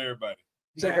 He got everybody.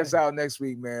 Check us out next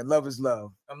week, man. Love is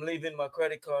love. I'm leaving my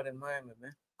credit card in Miami,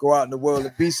 man. Go out in the world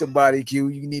and be somebody, Q.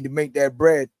 You need to make that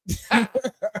bread.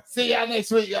 See y'all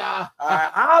next week, y'all. All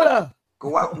right, holla.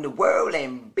 Go out in the world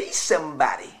and be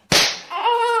somebody.